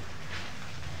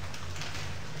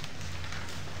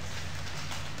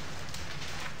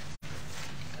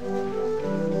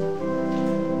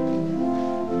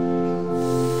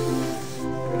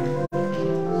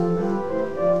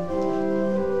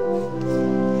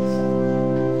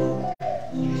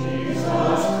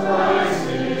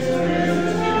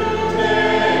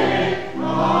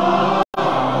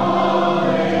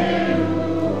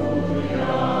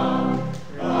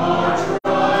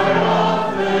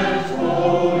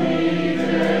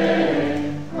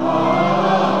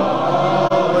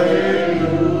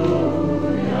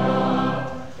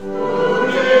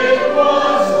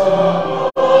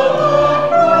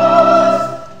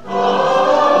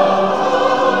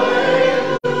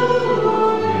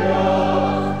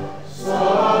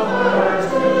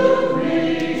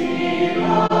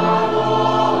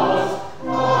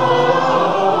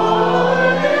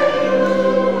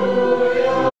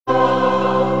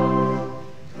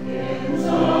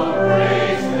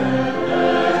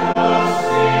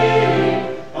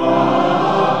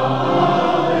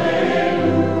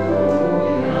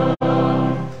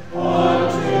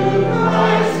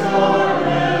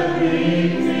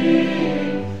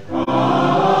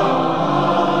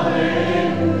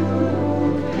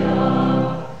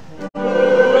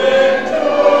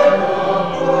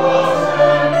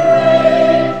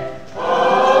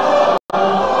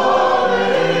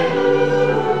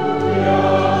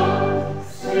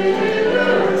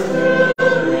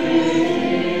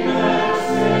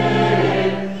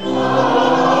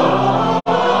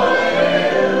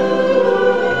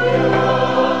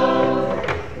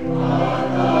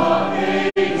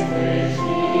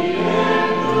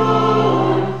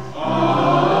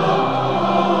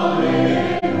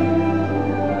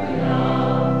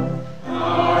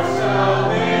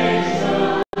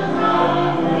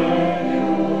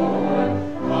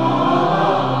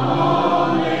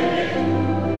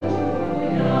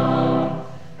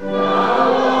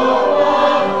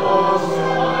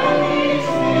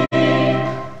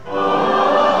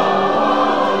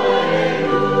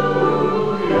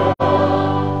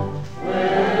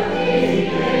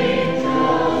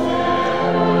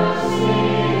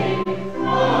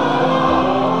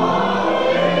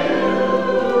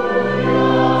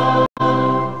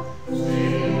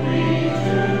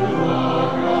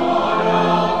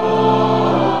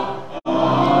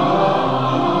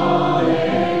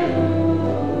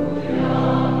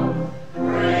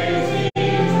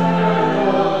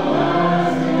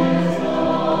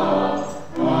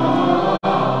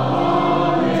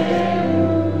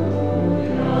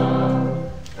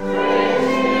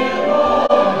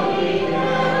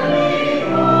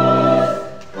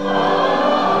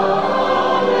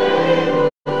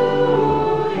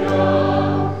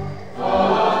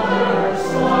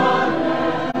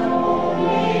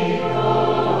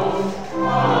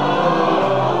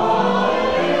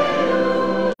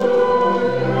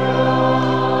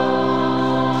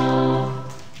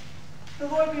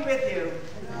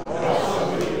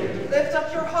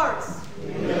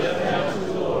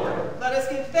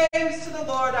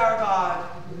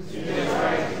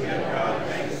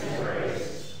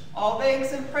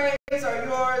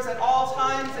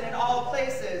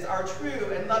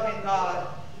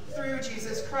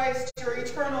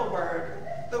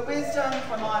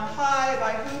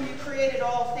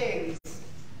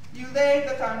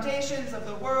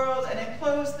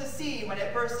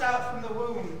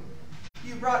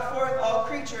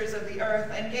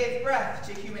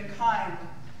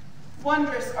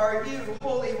 Wondrous are you,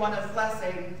 Holy One of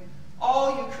blessing.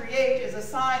 All you create is a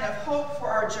sign of hope for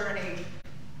our journey.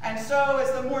 And so,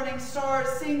 as the morning stars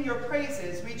sing your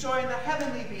praises, we join the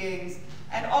heavenly beings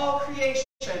and all creation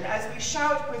as we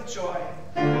shout with joy.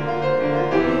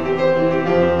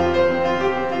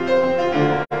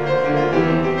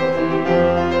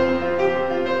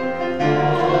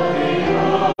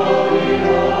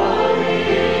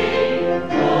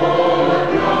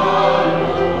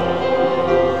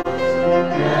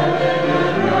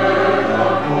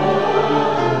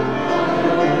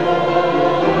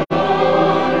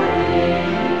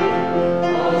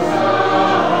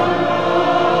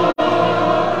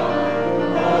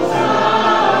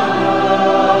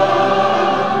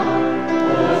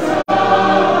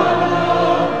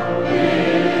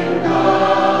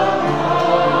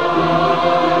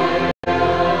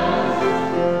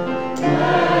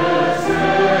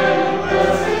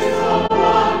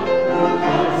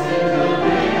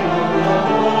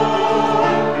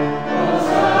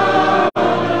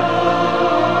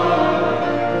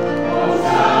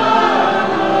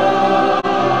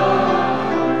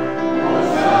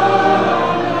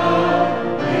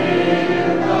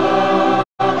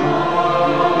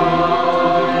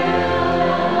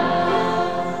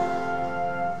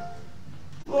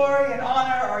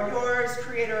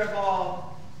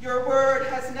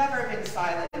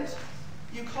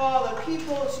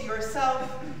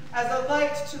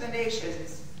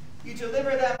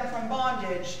 deliver them from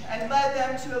bondage and led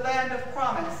them to a land of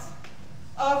promise.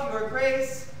 Of your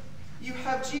grace, you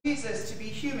have Jesus to be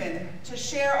human, to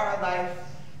share our life,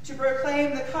 to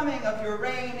proclaim the coming of your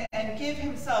reign and give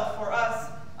himself for us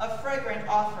a fragrant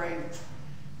offering.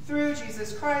 Through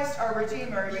Jesus Christ, our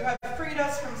Redeemer, you have freed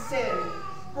us from sin,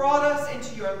 brought us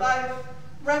into your life,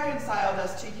 reconciled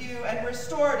us to you, and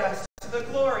restored us to the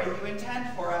glory you intend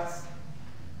for us.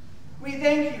 We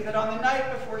thank you that on the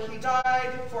night before he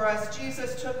died for us,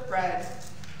 Jesus took bread,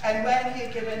 and when he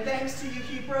had given thanks to you,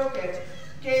 he broke it,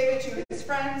 gave it to his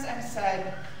friends, and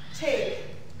said, "Take,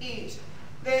 eat.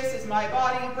 This is my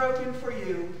body broken for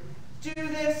you. Do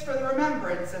this for the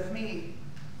remembrance of me."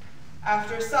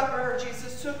 After supper,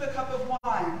 Jesus took the cup of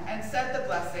wine and said the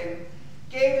blessing,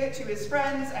 gave it to his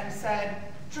friends, and said,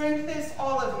 "Drink this,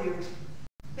 all of you.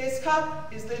 This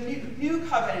cup is the new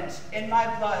covenant in my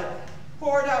blood,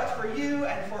 poured out for you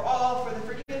and for all for the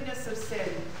forgiveness of sin.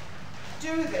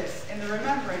 Do this in the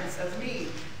remembrance of me."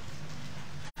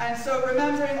 And so,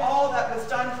 remembering all that was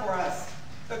done for us,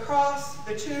 the cross,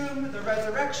 the tomb, the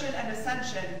resurrection, and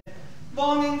ascension,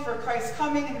 longing for Christ's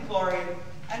coming in glory,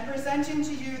 and presenting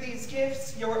to you these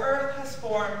gifts your earth has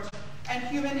formed and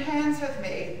human hands have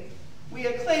made, we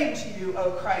acclaim to you,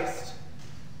 O Christ.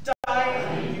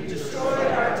 Dying, you destroyed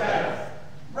our death.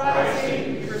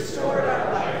 Rising, you restored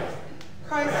our life.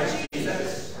 Christ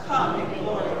Jesus, come in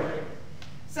glory.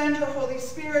 Send your Holy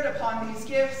Spirit upon these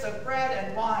gifts of bread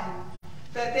and wine,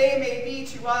 that they may be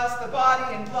to us the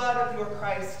body and blood of your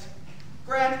Christ.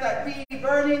 Grant that we,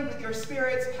 burning with your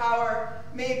Spirit's power,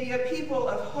 may be a people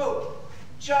of hope,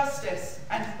 justice,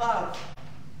 and love.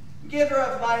 Giver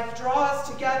of life, draw us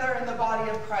together in the body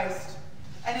of Christ,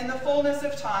 and in the fullness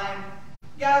of time,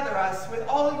 gather us with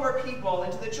all your people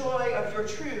into the joy of your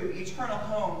true eternal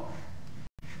home.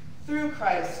 Through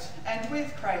Christ, and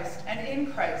with Christ, and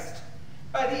in Christ,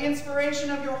 by the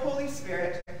inspiration of your Holy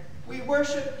Spirit, we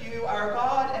worship you, our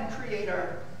God and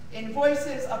Creator, in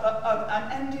voices of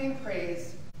unending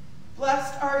praise.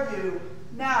 Blessed are you,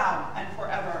 now and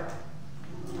forever.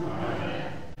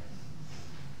 Amen.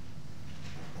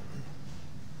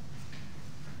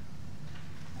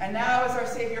 And now, as our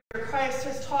Savior Christ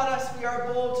has taught us, we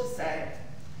are bold to say,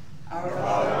 Our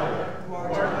Father, who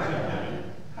art in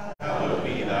heaven, hallowed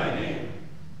be thy name.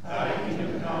 Thy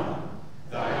kingdom come,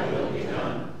 thy will be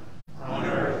done, on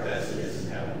earth as it is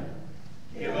in heaven.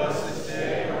 Give us this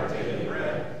day our daily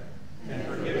bread, and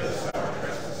forgive us our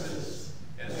trespasses,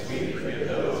 as we forgive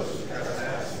those who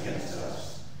trespass against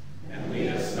us. And lead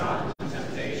us not into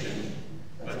temptation,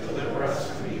 but deliver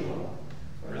us from evil.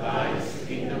 For thine is the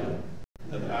kingdom,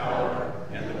 the power,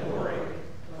 and the glory,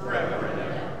 forever and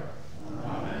ever.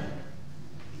 Amen.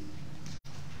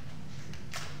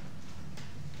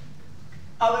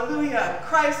 Alleluia!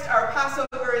 Christ, our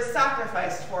Passover, is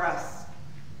sacrificed for us.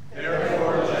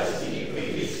 Therefore, let's keep the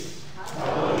feast.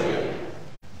 Alleluia.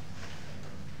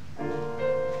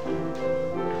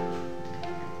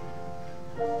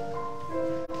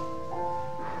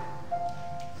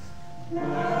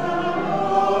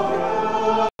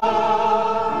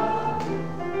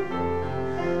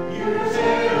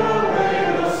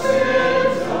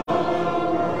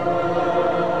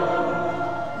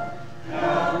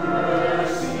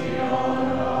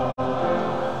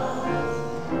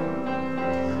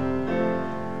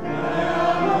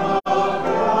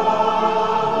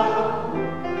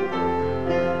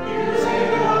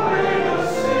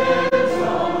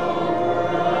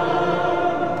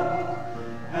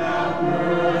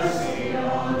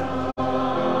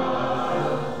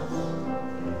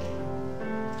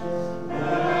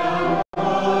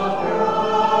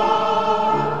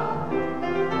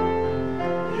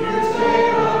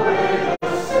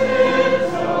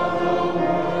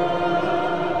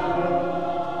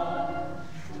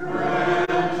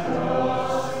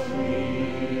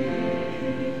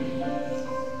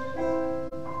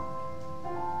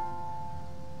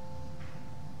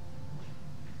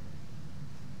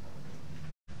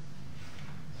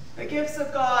 The gifts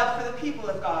of God for the people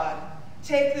of God.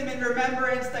 Take them in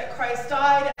remembrance that Christ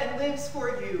died and lives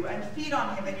for you, and feed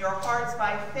on him in your hearts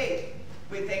by faith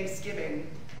with thanksgiving.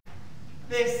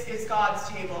 This is God's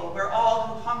table, where all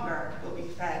who hunger will be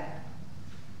fed.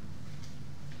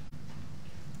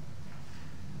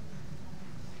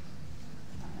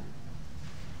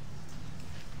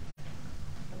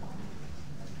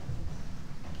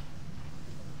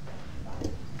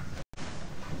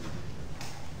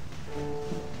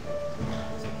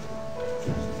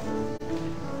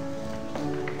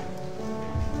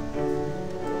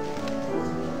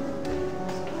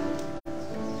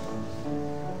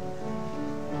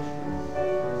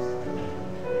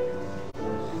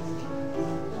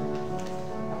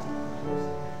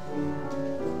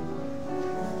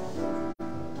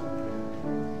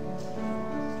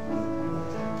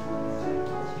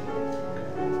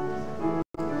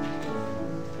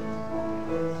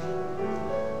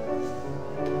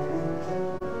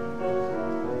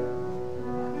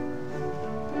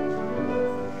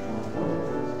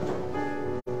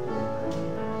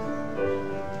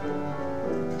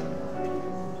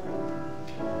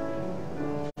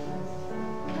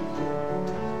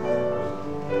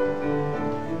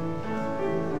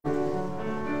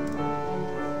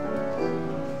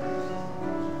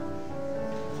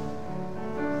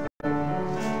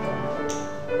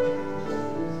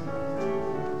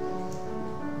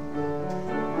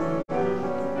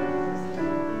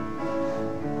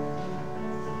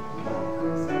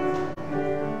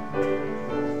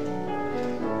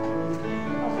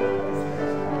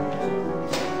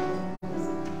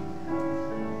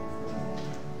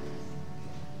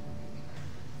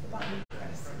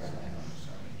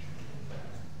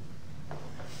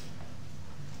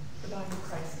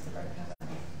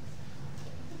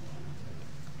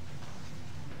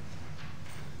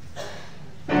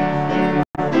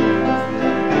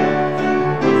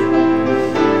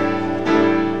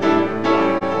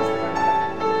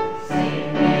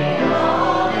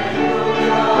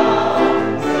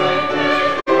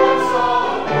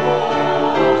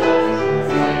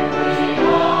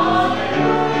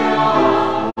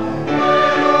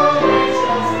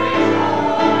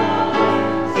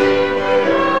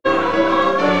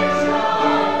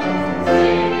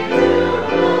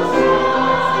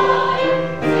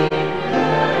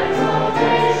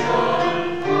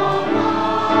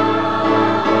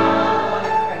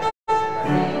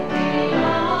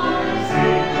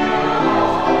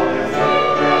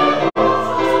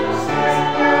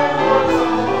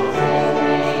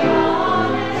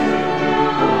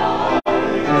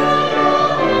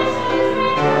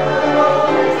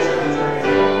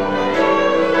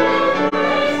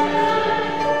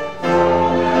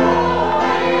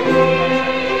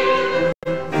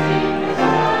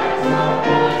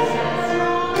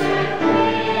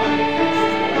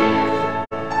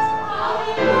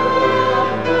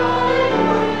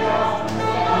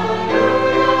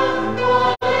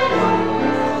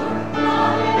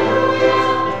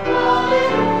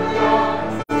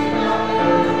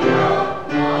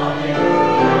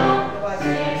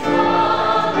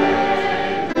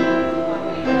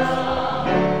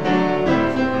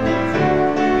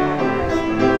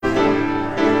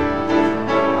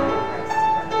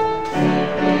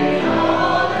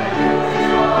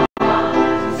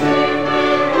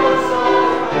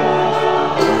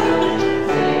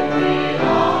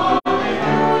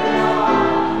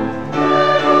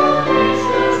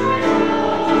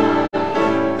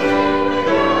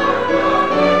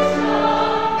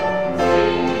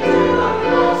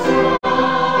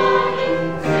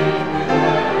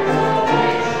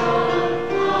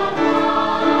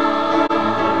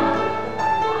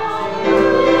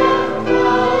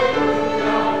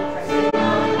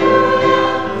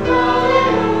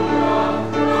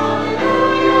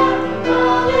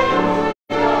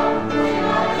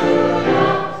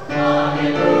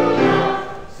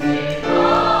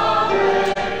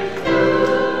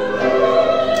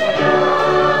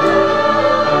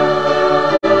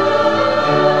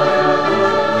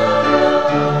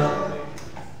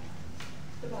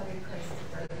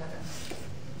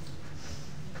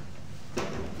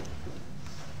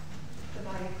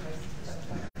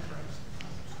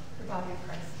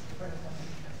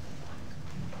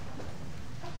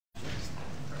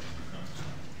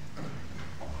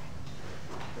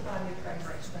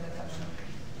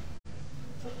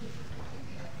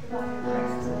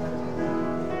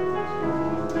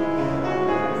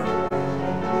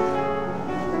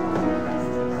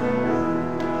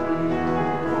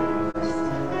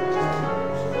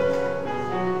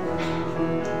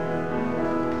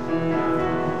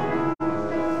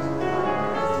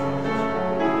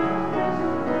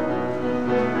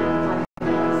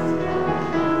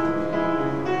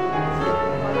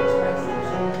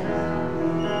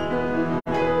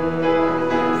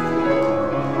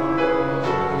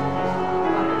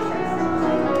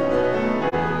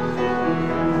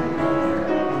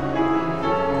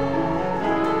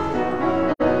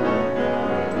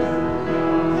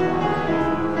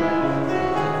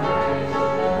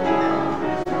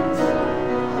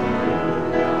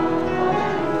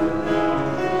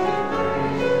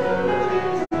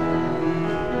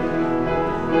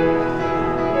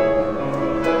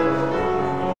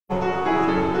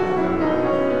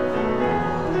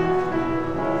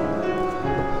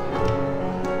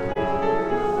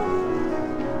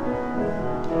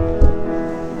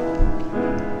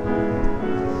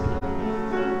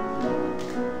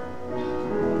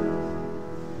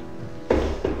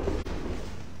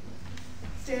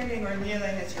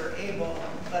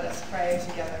 pray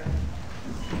together.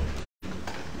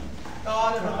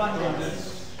 God of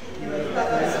abundance, you have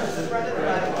fed us with the bread of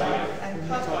life and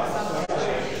cup of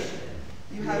salvation.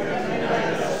 You have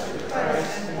united us with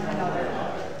Christ and one another,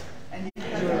 and you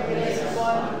have made us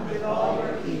one with all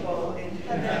your people in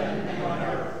heaven and on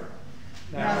earth.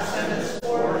 Now send us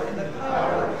forth in the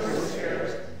power of your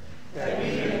Spirit, that we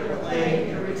may proclaim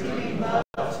your redeeming love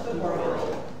to the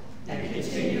world, and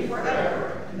continue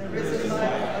forever in the risen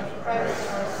life of Christ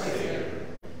our Savior.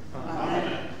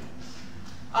 Amen.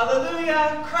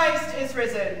 Alleluia, Christ is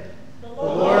risen. The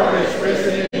Lord is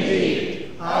risen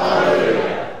indeed.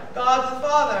 Alleluia. God the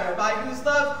Father, by whose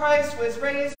love Christ was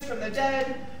raised from the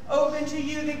dead, open to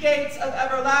you the gates of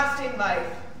everlasting life.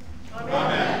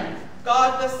 Amen.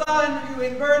 God the Son, who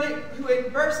in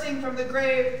bursting from the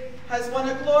grave has won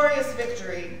a glorious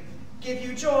victory, give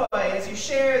you joy as you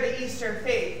share the Easter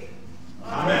faith.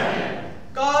 Amen.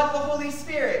 God the Holy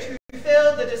Spirit, who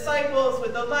filled the disciples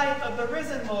with the life of the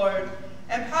risen Lord,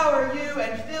 empower you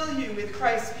and fill you with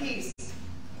Christ's peace.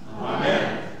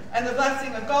 Amen. And the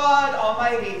blessing of God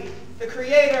Almighty, the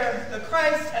Creator, the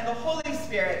Christ, and the Holy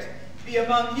Spirit be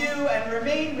among you and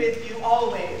remain with you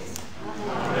always.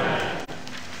 Amen.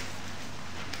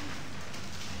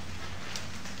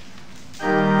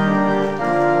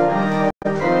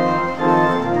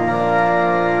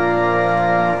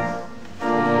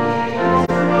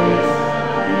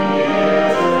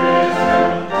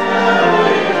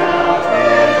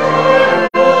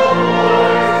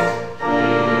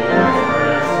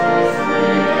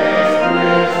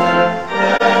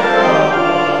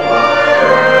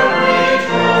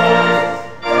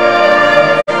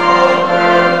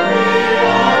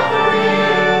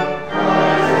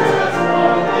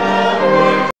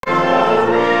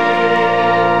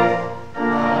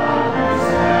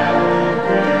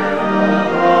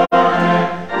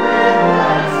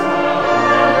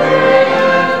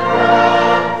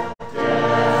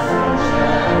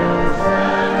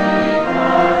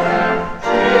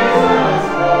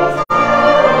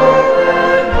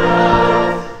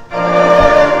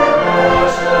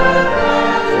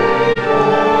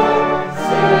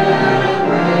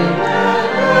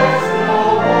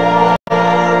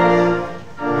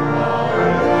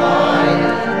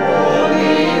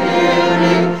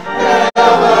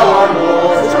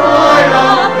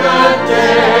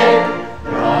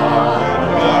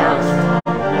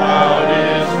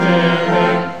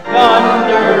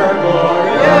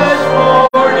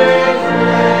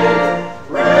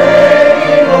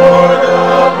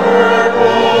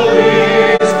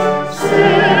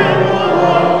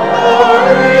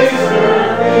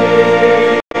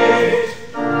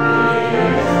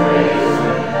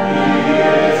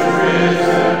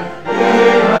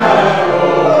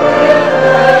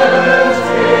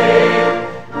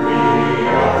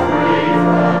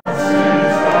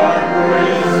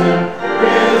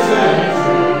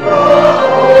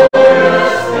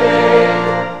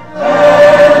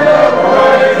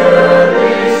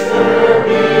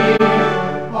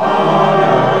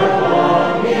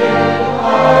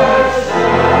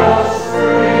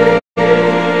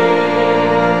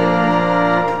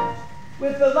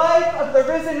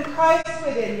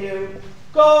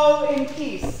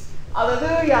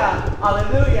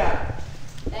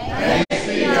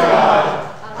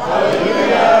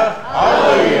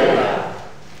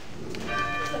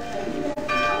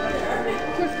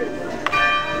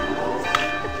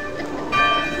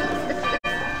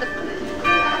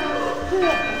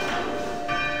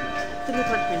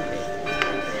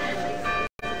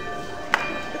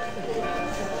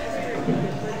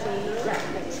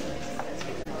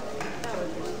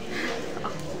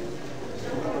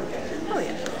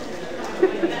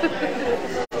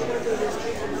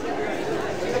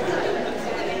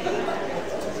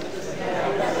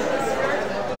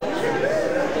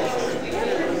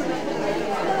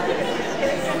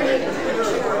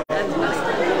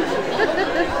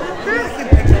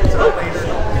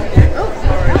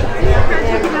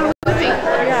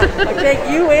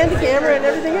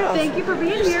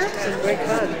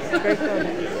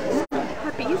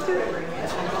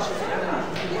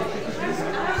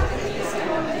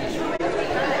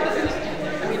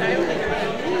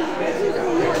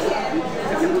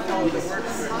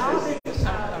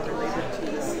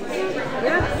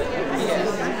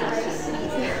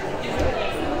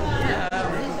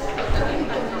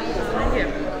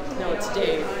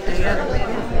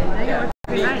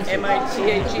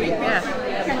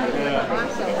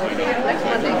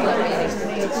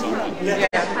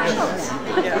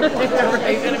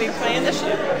 Are you going to be playing this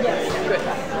year? Yes. Good.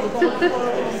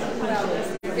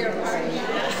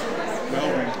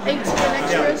 18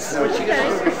 extras.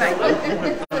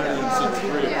 Okay.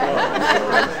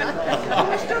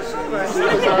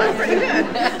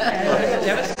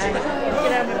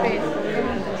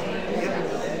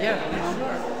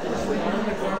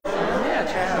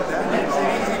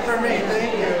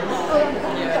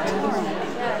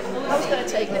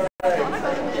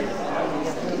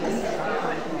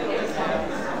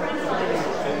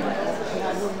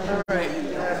 All right.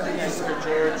 Mr.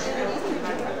 George.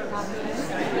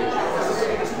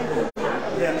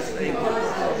 Yes, thank you.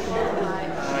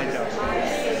 I know.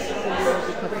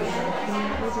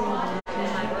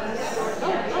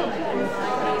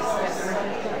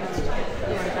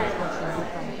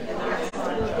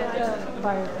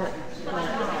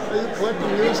 Are you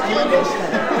collecting these candles?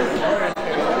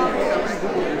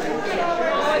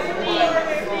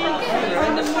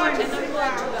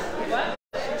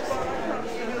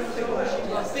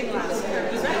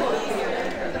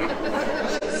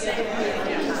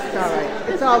 It's all right.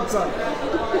 It's all good.